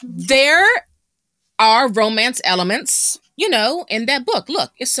 There are romance elements, in that book.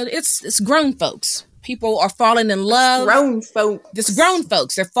 Look, it's grown folks. People are falling in love. Grown folks. This grown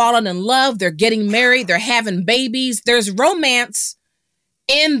folks. They're falling in love. They're getting married. They're having babies. There's romance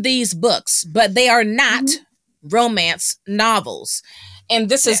in these books, but they are not romance novels. And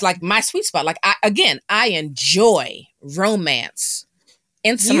this is like my sweet spot. Like, I enjoy romance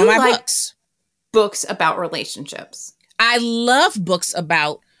in some of my books. Books about relationships. I love books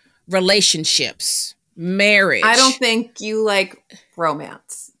about relationships, marriage. I don't think you like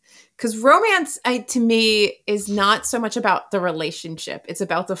romance. Because romance, to me, is not so much about the relationship. It's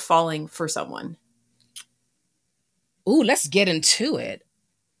about the falling for someone. Ooh, let's get into it.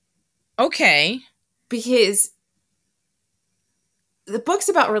 Okay. Because the books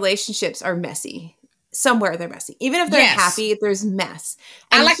about relationships are messy. Somewhere they're messy. Even if they're happy, there's mess.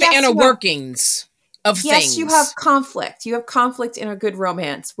 And I like the inner workings of things. Yes, you have conflict. You have conflict in a good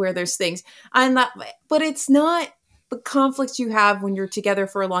romance where there's things. But it's not the conflict you have when you're together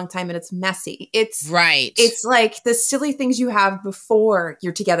for a long time and it's messy. It's right. It's like the silly things you have before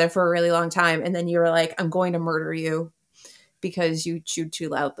you're together for a really long time. And then you're like, I'm going to murder you because you chewed too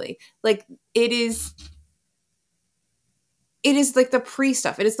loudly. Like it is like the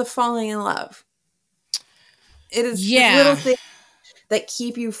pre-stuff. It is the falling in love. It is the little things that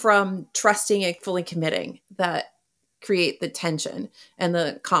keep you from trusting and fully committing that create the tension and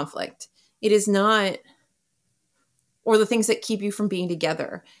the conflict. It is not, or the things that keep you from being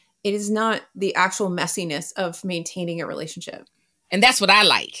together. It is not the actual messiness of maintaining a relationship. And that's what I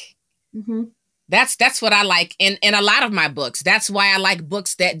like. Mm-hmm. That's what I like in a lot of my books. That's why I like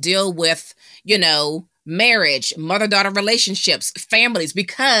books that deal with, marriage, mother-daughter relationships, families,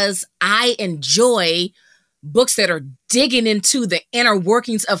 because I enjoy books that are digging into the inner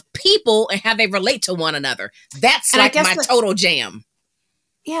workings of people and how they relate to one another. That's like my total jam.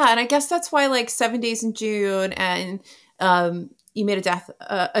 Yeah, and I guess that's why like 7 Days in June and You Made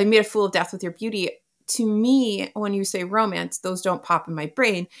a Fool of Death with Your Beauty. To me, when you say romance, those don't pop in my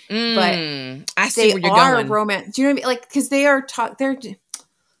brain. But I see where you're going. Romance. Do you know what I mean? Like, because they are they're. This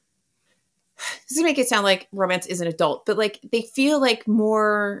is gonna make it sound like romance is an adult, but like they feel like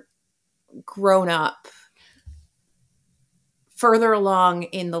more grown up, further along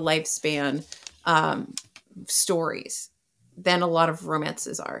in the lifespan stories than a lot of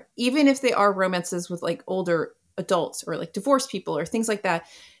romances are. Even if they are romances with like older adults or like divorced people or things like that,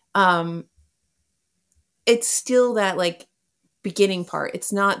 it's still that like beginning part.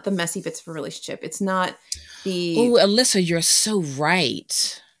 It's not the messy bits of a relationship. It's not the... Ooh, Alyssa, you're so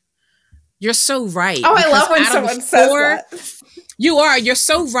right. You're so right. Oh, I love when someone says that. You're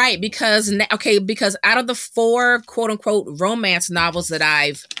so right because out of the 4 quote unquote romance novels that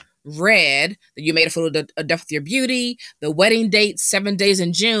I've read, that You Made a Fool of Death with Your Beauty, The Wedding Date, 7 Days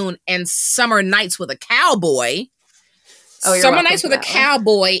in June, and Summer Nights with a Cowboy. Summer Nights with a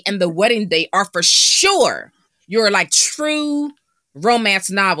Cowboy and The Wedding Date are for sure your like true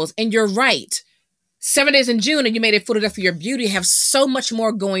romance novels. And you're right. 7 Days in June and You Made a Fool of Death with Your Beauty have so much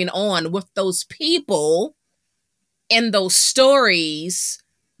more going on with those people in those stories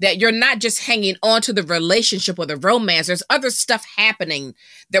that you're not just hanging on to the relationship or the romance. There's other stuff happening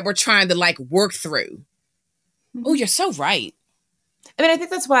that we're trying to like work through. Mm-hmm. Oh, you're so right. I mean, I think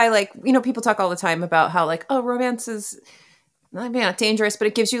that's why, like, people talk all the time about how like, oh, romance is not dangerous, but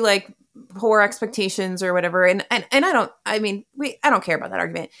it gives you like poor expectations or whatever. And I don't care about that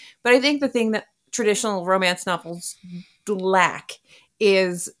argument, but I think the thing that traditional romance novels lack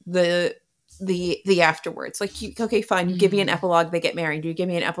is the afterwards. Like, okay, fine, you give me an epilogue, they get married. You give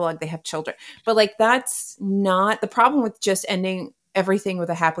me an epilogue, they have children. But like, that's not the problem with just ending everything with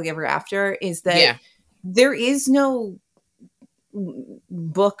a happily ever after. Is that there is no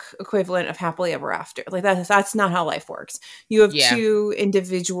book equivalent of happily ever after. Like that's not how life works. You have two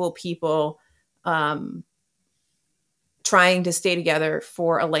individual people trying to stay together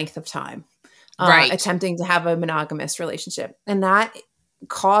for a length of time, attempting to have a monogamous relationship, and that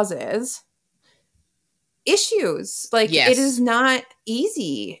causes issues. Like, Yes. it is not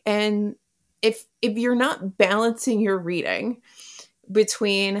easy. And if you're not balancing your reading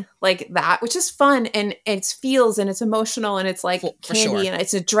between like that, which is fun and it's feels and it's emotional and it's like For candy sure. and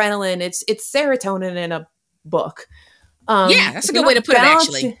it's adrenaline, it's serotonin in a book. Yeah, that's a If you're good way not to put it,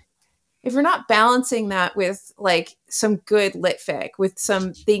 actually. if you're not balancing that with like some good lit fic, with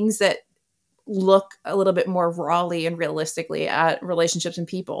some things that look a little bit more rawly and realistically at relationships and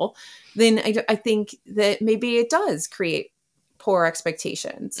people, then I think that maybe it does create poor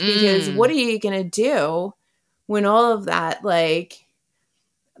expectations. Because what are you going to do when all of that, like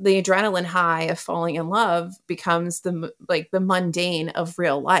the adrenaline high of falling in love, becomes the mundane of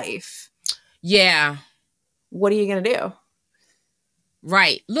real life? Yeah. What are you going to do?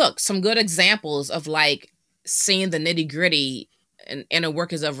 Right. Look, some good examples of like seeing the nitty gritty and inner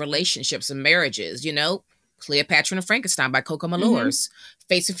workings of relationships and marriages, you know? Cleopatra and Frankenstein by Coco Malors.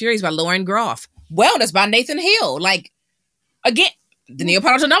 Fates and Furies by Lauren Groff. Wellness by Nathan Hill. Like, again, the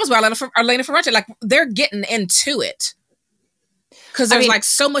Neapolitan novels by Elena Ferrante. Like, they're getting into it. Because there's like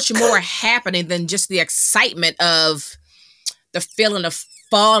so much more happening than just the excitement of the feeling of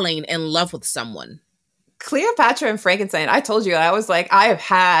falling in love with someone. Cleopatra and Frankenstein, I told you, I was like, I have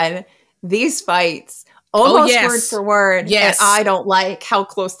had these fights almost word for word. Yes. And I don't like how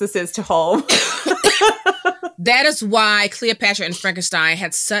close this is to home. That is why Cleopatra and Frankenstein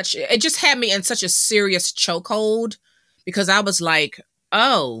it just had me in such a serious chokehold, because I was like,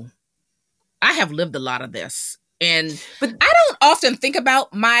 oh, I have lived a lot of this. But I don't often think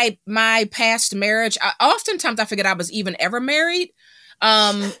about my past marriage. Oftentimes I forget I was even ever married.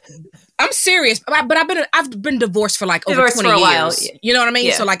 I'm serious, but I've been divorced for like over 20 years. While. You know what I mean?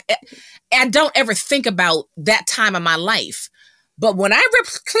 Yeah. So like, I don't ever think about that time of my life. But when I read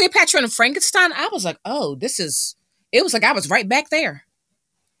Cleopatra and Frankenstein, I was like, oh, it was like I was right back there.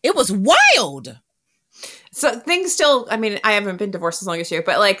 It was wild. So things still, I mean, I haven't been divorced as long as you,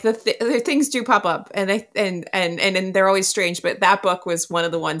 but like the things do pop up and they're always strange. But that book was one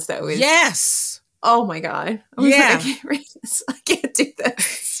of the ones that was, yes. Oh my God. I was like, I can't read this. I can't do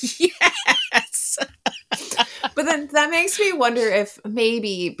this. Yes. But then that makes me wonder if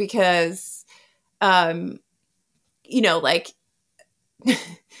maybe because, you know, like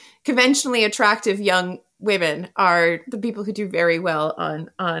conventionally attractive young women are the people who do very well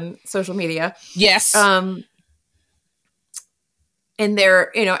on social media. Yes. And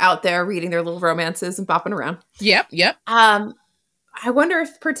they're, you know, out there reading their little romances and bopping around. Yep. I wonder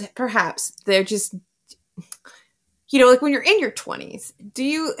if perhaps they're just, you know, like when you're in your 20s, do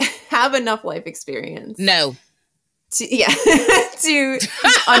you have enough life experience? No. To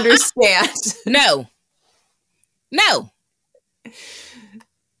understand. No.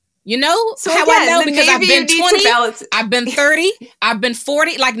 You know so how again, I know? Because I've been 20, I've been 30, I've been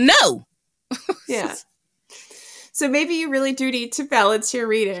 40. Like, no. Yeah. So maybe you really do need to balance your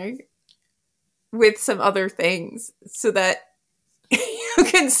reading with some other things so that you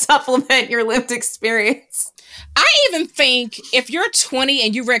can supplement your lived experience. I even think if you're 20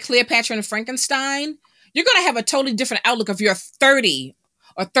 and you read Cleopatra and Frankenstein, you're going to have a totally different outlook if you're 30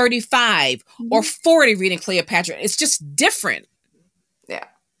 or 35 or 40 reading Cleopatra. It's just different. Yeah.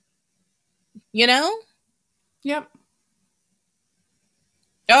 You know? Yep.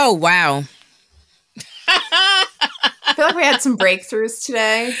 Oh, wow. I feel like we had some breakthroughs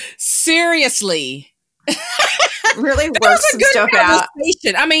today. Seriously. Really worked some stuff out.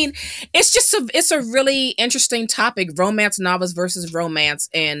 I mean, it's a really interesting topic, romance novels versus romance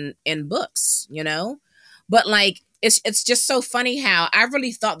in books, you know? But like, it's just so funny how I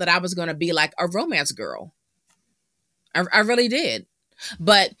really thought that I was going to be like a romance girl. I really did.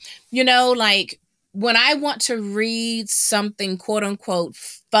 But, you know, like when I want to read something quote unquote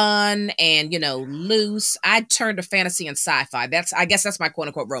fun and, you know, loose, I turn to fantasy and sci-fi. I guess that's my quote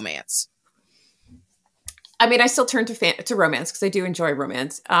unquote romance. I mean, I still turn to romance because I do enjoy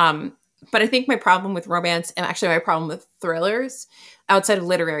romance. But I think my problem with romance, and actually my problem with thrillers, outside of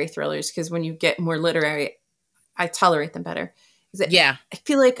literary thrillers, because when you get more literary, I tolerate them better. I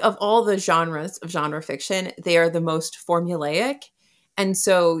feel like of all the genres of genre fiction, they are the most formulaic. And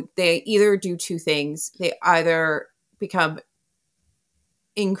so they either do two things. They either become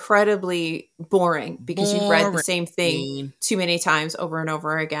incredibly boring because you've read the same thing too many times over and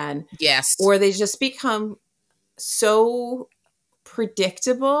over again. Yes. Or they just become so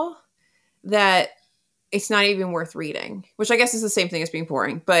predictable that it's not even worth reading, which I guess is the same thing as being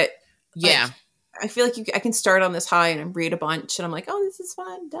boring. But yeah, like, I feel like I can start on this high and I read a bunch and I'm like, oh, this is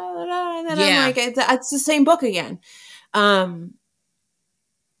fun. Da, da, da. And then I'm like, it's the same book again.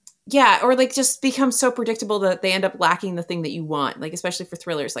 Yeah, or like just become so predictable that they end up lacking the thing that you want. Like especially for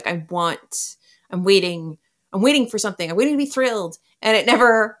thrillers, like I'm waiting for something. I'm waiting to be thrilled, and it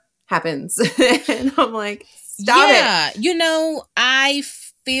never happens. And I'm like, stop it. Yeah, I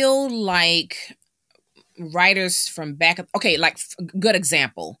feel like writers from back okay, like good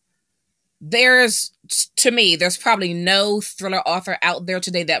example. To me, there's probably no thriller author out there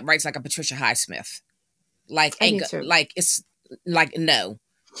today that writes like a Patricia Highsmith. Like, I need to. like it's like no.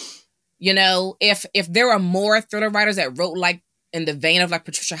 If there are more thriller writers that wrote like in the vein of like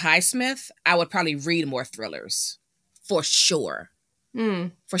Patricia Highsmith, I would probably read more thrillers. For sure.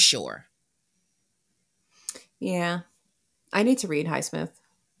 For sure. Yeah. I need to read Highsmith.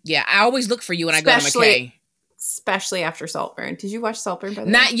 Yeah, I always look for you when I go to McKay. Especially after Saltburn. Did you watch Saltburn, by the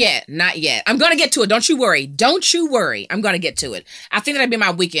way? Not yet. I'm going to get to it. Don't you worry. I'm going to get to it. I think that'd be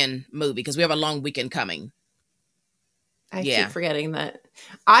my weekend movie because we have a long weekend coming. I keep forgetting that.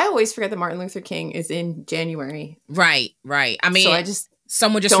 I always forget that Martin Luther King is in January. Right. I mean, so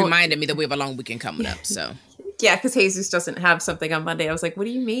someone just reminded me that we have a long weekend coming up. So yeah, because Jesus doesn't have something on Monday. I was like, what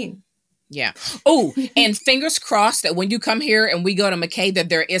do you mean? Yeah. Oh, and fingers crossed that when you come here and we go to McKay, that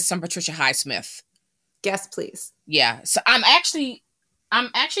there is some Patricia Highsmith. Yes, please. Yeah. So I'm actually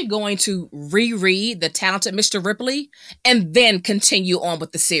going to reread The Talented Mr. Ripley and then continue on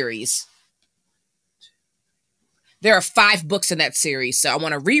with the series. There are 5 books in that series. So I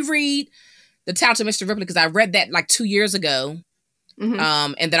want to reread The Talented Mr. Ripley because I read that like 2 years ago.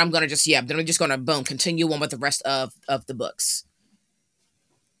 Mm-hmm. And then I'm going to just going to continue on with the rest of the books.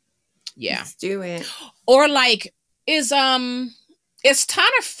 Yeah. Let's do it. Or like, is Tana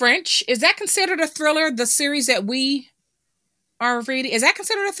French, is that considered a thriller? The series that we are reading, is that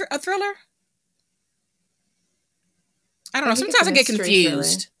considered a thriller? I don't know. Sometimes I get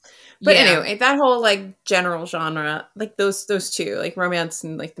confused. But anyway, that whole like general genre, like those two, like romance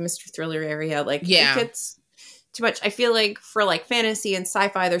and like the mystery thriller area, like it gets too much. I feel like for like fantasy and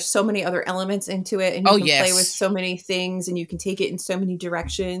sci-fi, there's so many other elements into it, and you can play with so many things, and you can take it in so many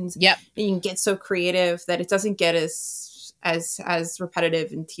directions. Yep, and you can get so creative that it doesn't get as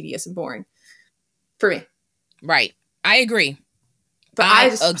repetitive and tedious and boring for me. Right, I agree. But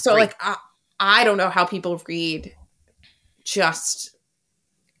I don't know how people read just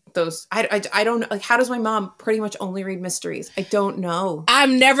those. I don't know. Like, how does my mom pretty much only read mysteries? I don't know.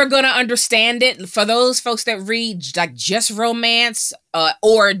 I'm never gonna understand it. For those folks that read like just romance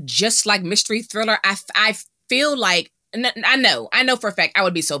or just like mystery thriller, I feel like I know for a fact I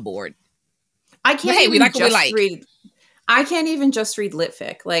would be so bored. I can't. Hey, we like what we like. Read. I can't even just read lit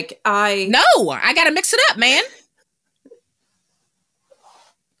fic. I gotta mix it up, man.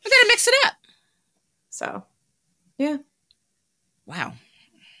 I gotta mix it up. So, yeah. Wow.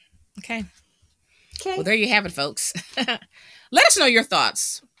 Okay. Well, there you have it, folks. Let us know your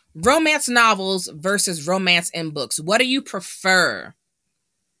thoughts. Romance novels versus romance in books. What do you prefer?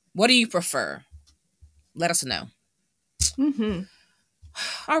 Let us know. Mm-hmm.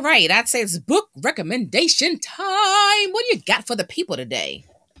 All right. I'd say it's book recommendation time. What do you got for the people today?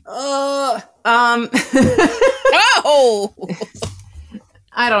 Oh.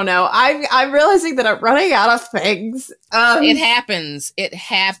 I don't know. I'm realizing that I'm running out of things. It happens.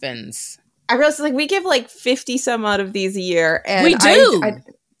 I realize like we give like 50 some odd of these a year, and we do.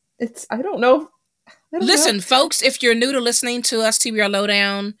 I don't know. Listen, folks, if you're new to listening to us, TBR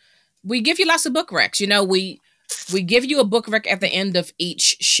Lowdown, we give you lots of book recs. We give you a book rec at the end of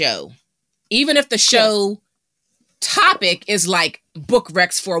each show, even if the show topic is like book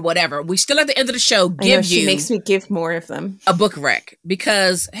recs for whatever. We still at the end of the show she makes me give more of them a book rec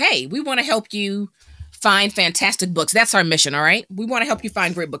because hey, we want to help you find fantastic books. That's our mission. All right, we want to help you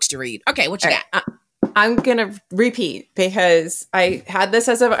find great books to read. Okay, what you got? I'm gonna repeat because I had this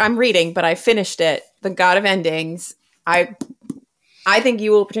I'm reading, but I finished it. The God of Endings. I think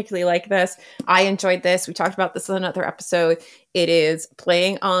you will particularly like this. I enjoyed this. We talked about this in another episode. It is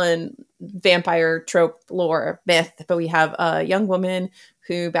playing on vampire trope lore myth, but we have a young woman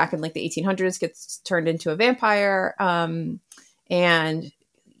who back in like the 1800s gets turned into a vampire. And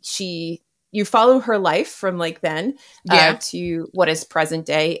you follow her life from like then to what is present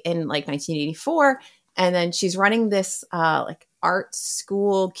day in like 1984. And then she's running this like art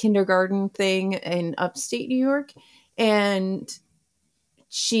school kindergarten thing in upstate New York. And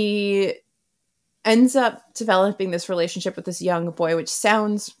she ends up developing this relationship with this young boy, which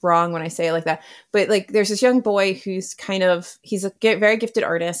sounds wrong when I say it like that. But like, there's this young boy who's he's a very gifted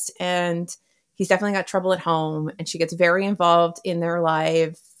artist, and he's definitely got trouble at home, and she gets very involved in their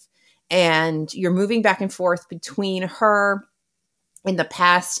life. And you're moving back and forth between her in the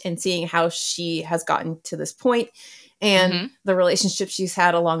past and seeing how she has gotten to this point. and Mm-hmm. the relationships she's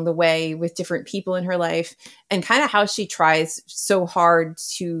had along the way with different people in her life, and kind of how she tries so hard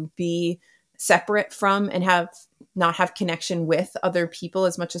to be separate from and not have connection with other people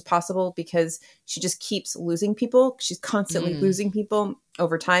as much as possible, because she just keeps losing people. She's constantly losing people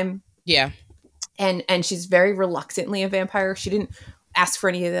over time. Yeah. And she's very reluctantly a vampire. She didn't ask for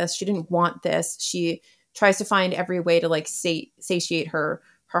any of this. She didn't want this. She tries to find every way to like satiate her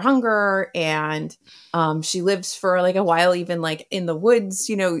hunger, and she lives for like a while, even like in the woods,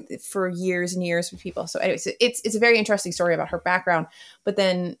 you know, for years and years with people. So anyways, it's a very interesting story about her background, but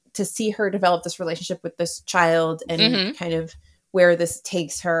then to see her develop this relationship with this child and kind of where this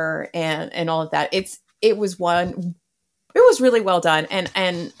takes her and all of that, it was really well done,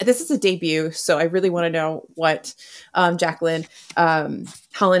 and this is a debut, so I really want to know what Jacqueline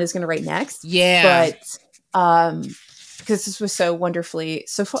Holland is going to write next. Yeah, but because this was so wonderfully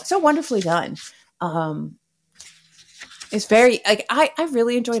done. It's very like I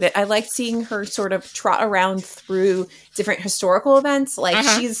really enjoyed it. I liked seeing her sort of trot around through different historical events. Like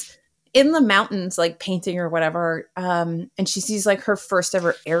she's in the mountains, like painting or whatever, and she sees like her first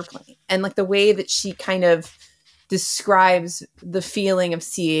ever airplane, and like the way that she kind of describes the feeling of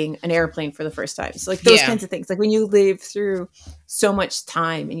seeing an airplane for the first time. So like those kinds of things, like when you live through so much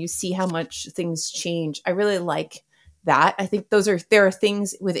time and you see how much things change, I really like that. I think there are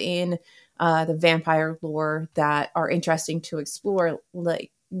things within the vampire lore that are interesting to explore,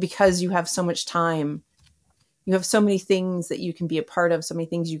 like because you have so much time, you have so many things that you can be a part of, so many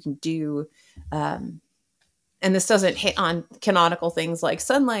things you can do. And this doesn't hit on canonical things like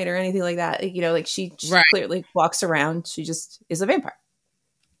sunlight or anything like that. You know, like she clearly walks around. She just is a vampire.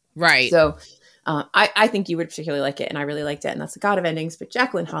 Right. So I think you would particularly like it, and I really liked it. And that's The God of Endings, but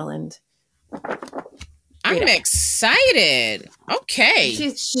Jacqueline Holland. I'm excited. Okay.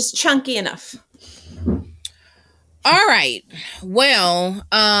 She's chunky enough. All right. Well,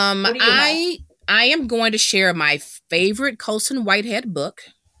 I am going to share my favorite Colson Whitehead book,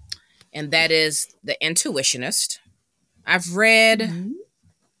 and that is The Intuitionist. I've read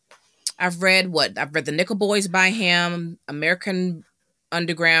The Nickel Boys by him, American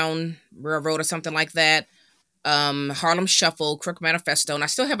Underground Railroad or something like that, Harlem Shuffle, Crook Manifesto, and I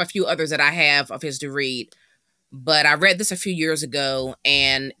still have a few others that I have of his to read. But I read this a few years ago,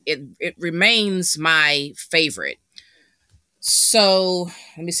 and it remains my favorite. So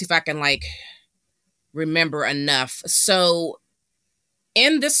let me see if I can like remember enough. So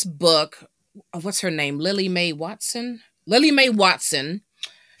in this book, what's her name? Lily Mae Watson.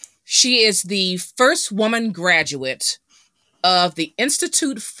 She is the first woman graduate of the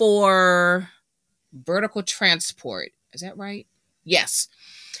Institute for Vertical Transport. Is that right? Yes.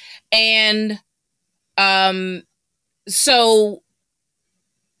 And so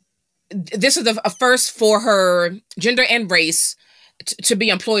this is a first for her gender and race to be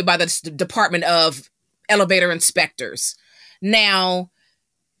employed by the Department of Elevator Inspectors. Now,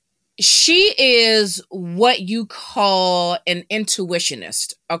 she is what you call an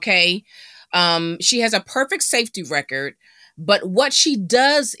intuitionist, okay? She has a perfect safety record, but what she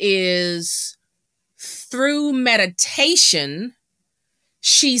does is through meditation,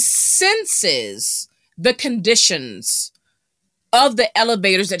 she senses the conditions of the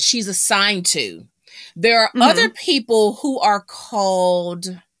elevators that she's assigned to. There are other people who are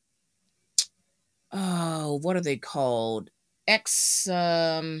called, what are they called?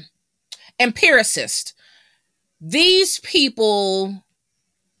 Empiricist. These people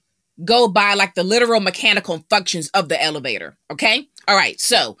go by like the literal mechanical functions of the elevator. Okay. All right.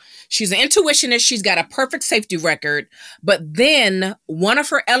 So she's an intuitionist. She's got a perfect safety record, but then one of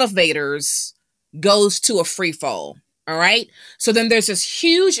her elevators goes to a free fall. All right. So then there's this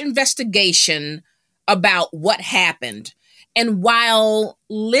huge investigation about what happened. And while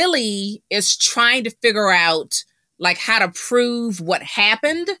Lily is trying to figure out like how to prove what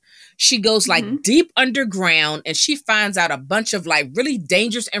happened, she goes like deep underground and she finds out a bunch of like really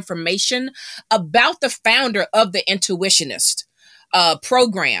dangerous information about the founder of the Intuitionist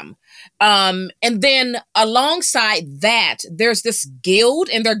program. And then alongside that, there's this guild,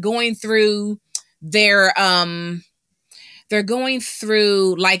 and they're going through like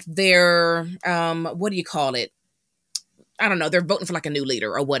their what do you call it? I don't know, they're voting for like a new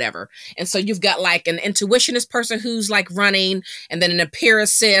leader or whatever. And so you've got like an intuitionist person who's like running, and then an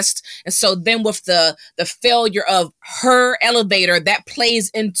empiricist. And so then with the failure of her elevator, that plays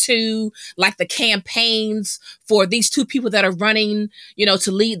into like the campaigns for these two people that are running, you know,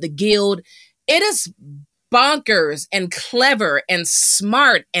 to lead the guild. It is bonkers and clever and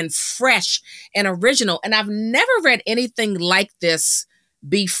smart and fresh and original. And I've never read anything like this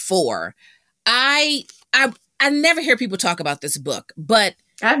before. I never hear people talk about this book, but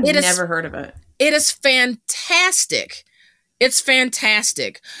I've never heard of it. It is fantastic. It's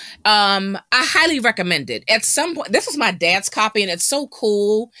fantastic. I highly recommend it. At some point, this is my dad's copy, and it's so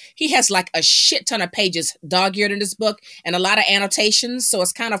cool. He has like a shit ton of pages dog-eared in this book and a lot of annotations. So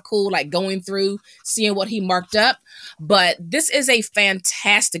it's kind of cool, like going through, seeing what he marked up. But this is a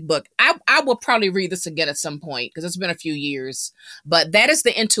fantastic book. I will probably read this again at some point because it's been a few years. But that is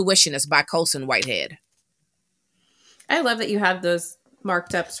The Intuitionist by Colson Whitehead. I love that you have those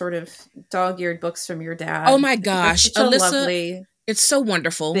marked up sort of dog-eared books from your dad. Oh my gosh, Alyssa, it's so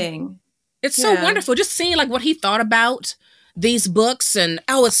wonderful. Thing. It's so wonderful just seeing like what he thought about these books, and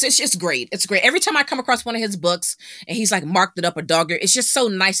it's great. It's great. Every time I come across one of his books and he's like marked it up a dog-eared, it's just so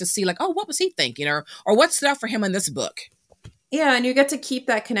nice to see like, oh, what was he thinking, or what stood out for him in this book. Yeah, and you get to keep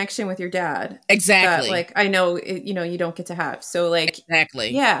that connection with your dad. Exactly. That, like, I know, you don't get to have. So like, exactly.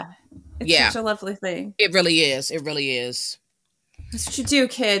 Yeah. It's such a lovely thing. It really is. It really is. That's what you do,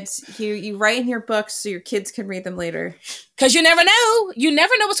 kids. You write in your books so your kids can read them later. Because you never know. You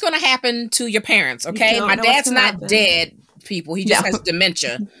never know what's going to happen to your parents, okay? My dad's not dead, people. He just has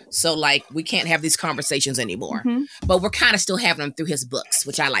dementia. So, like, we can't have these conversations anymore. Mm-hmm. But we're kind of still having them through his books,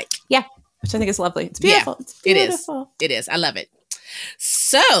 which I like. Yeah, which I think is lovely. It's beautiful. Yeah, it's beautiful. It is. I love it.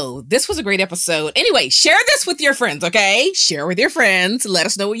 So, this was a great episode. Anyway, share this with your friends, okay? Share with your friends. Let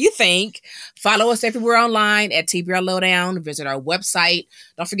us know what you think. Follow us everywhere online at TBR Lowdown. Visit our website.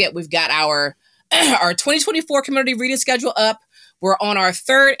 Don't forget, we've got our 2024 community reading schedule up. We're on our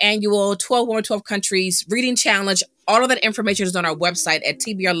third annual 12 Women 12 Countries reading challenge. All of that information is on our website at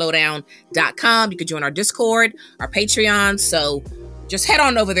tbrlowdown.com. You can join our Discord, our Patreon. So just head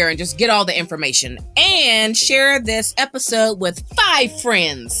on over there and just get all the information and share this episode with 5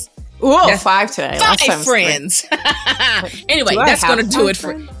 friends. Whoa, 5 today. 5 friends. Anyway, that's going to do it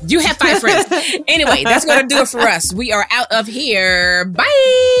for you. Have 5 friends. Anyway, that's going to do it for us. We are out of here. Bye.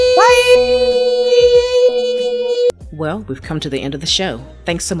 Bye. Well, we've come to the end of the show.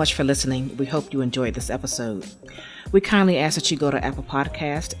 Thanks so much for listening. We hope you enjoyed this episode. We kindly ask that you go to Apple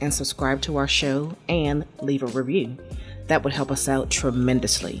Podcast and subscribe to our show and leave a review. That would help us out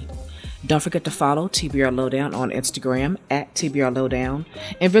tremendously. Don't forget to follow TBR Lowdown on Instagram at TBR Lowdown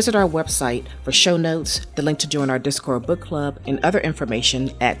and visit our website for show notes, the link to join our Discord book club, and other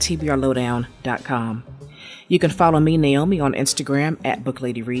information at tbrlowdown.com. You can follow me, Naomi, on Instagram at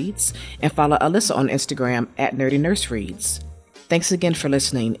BookLadyReads and follow Alyssa on Instagram at NerdyNurseReads. Thanks again for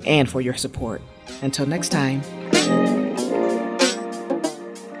listening and for your support. Until next time.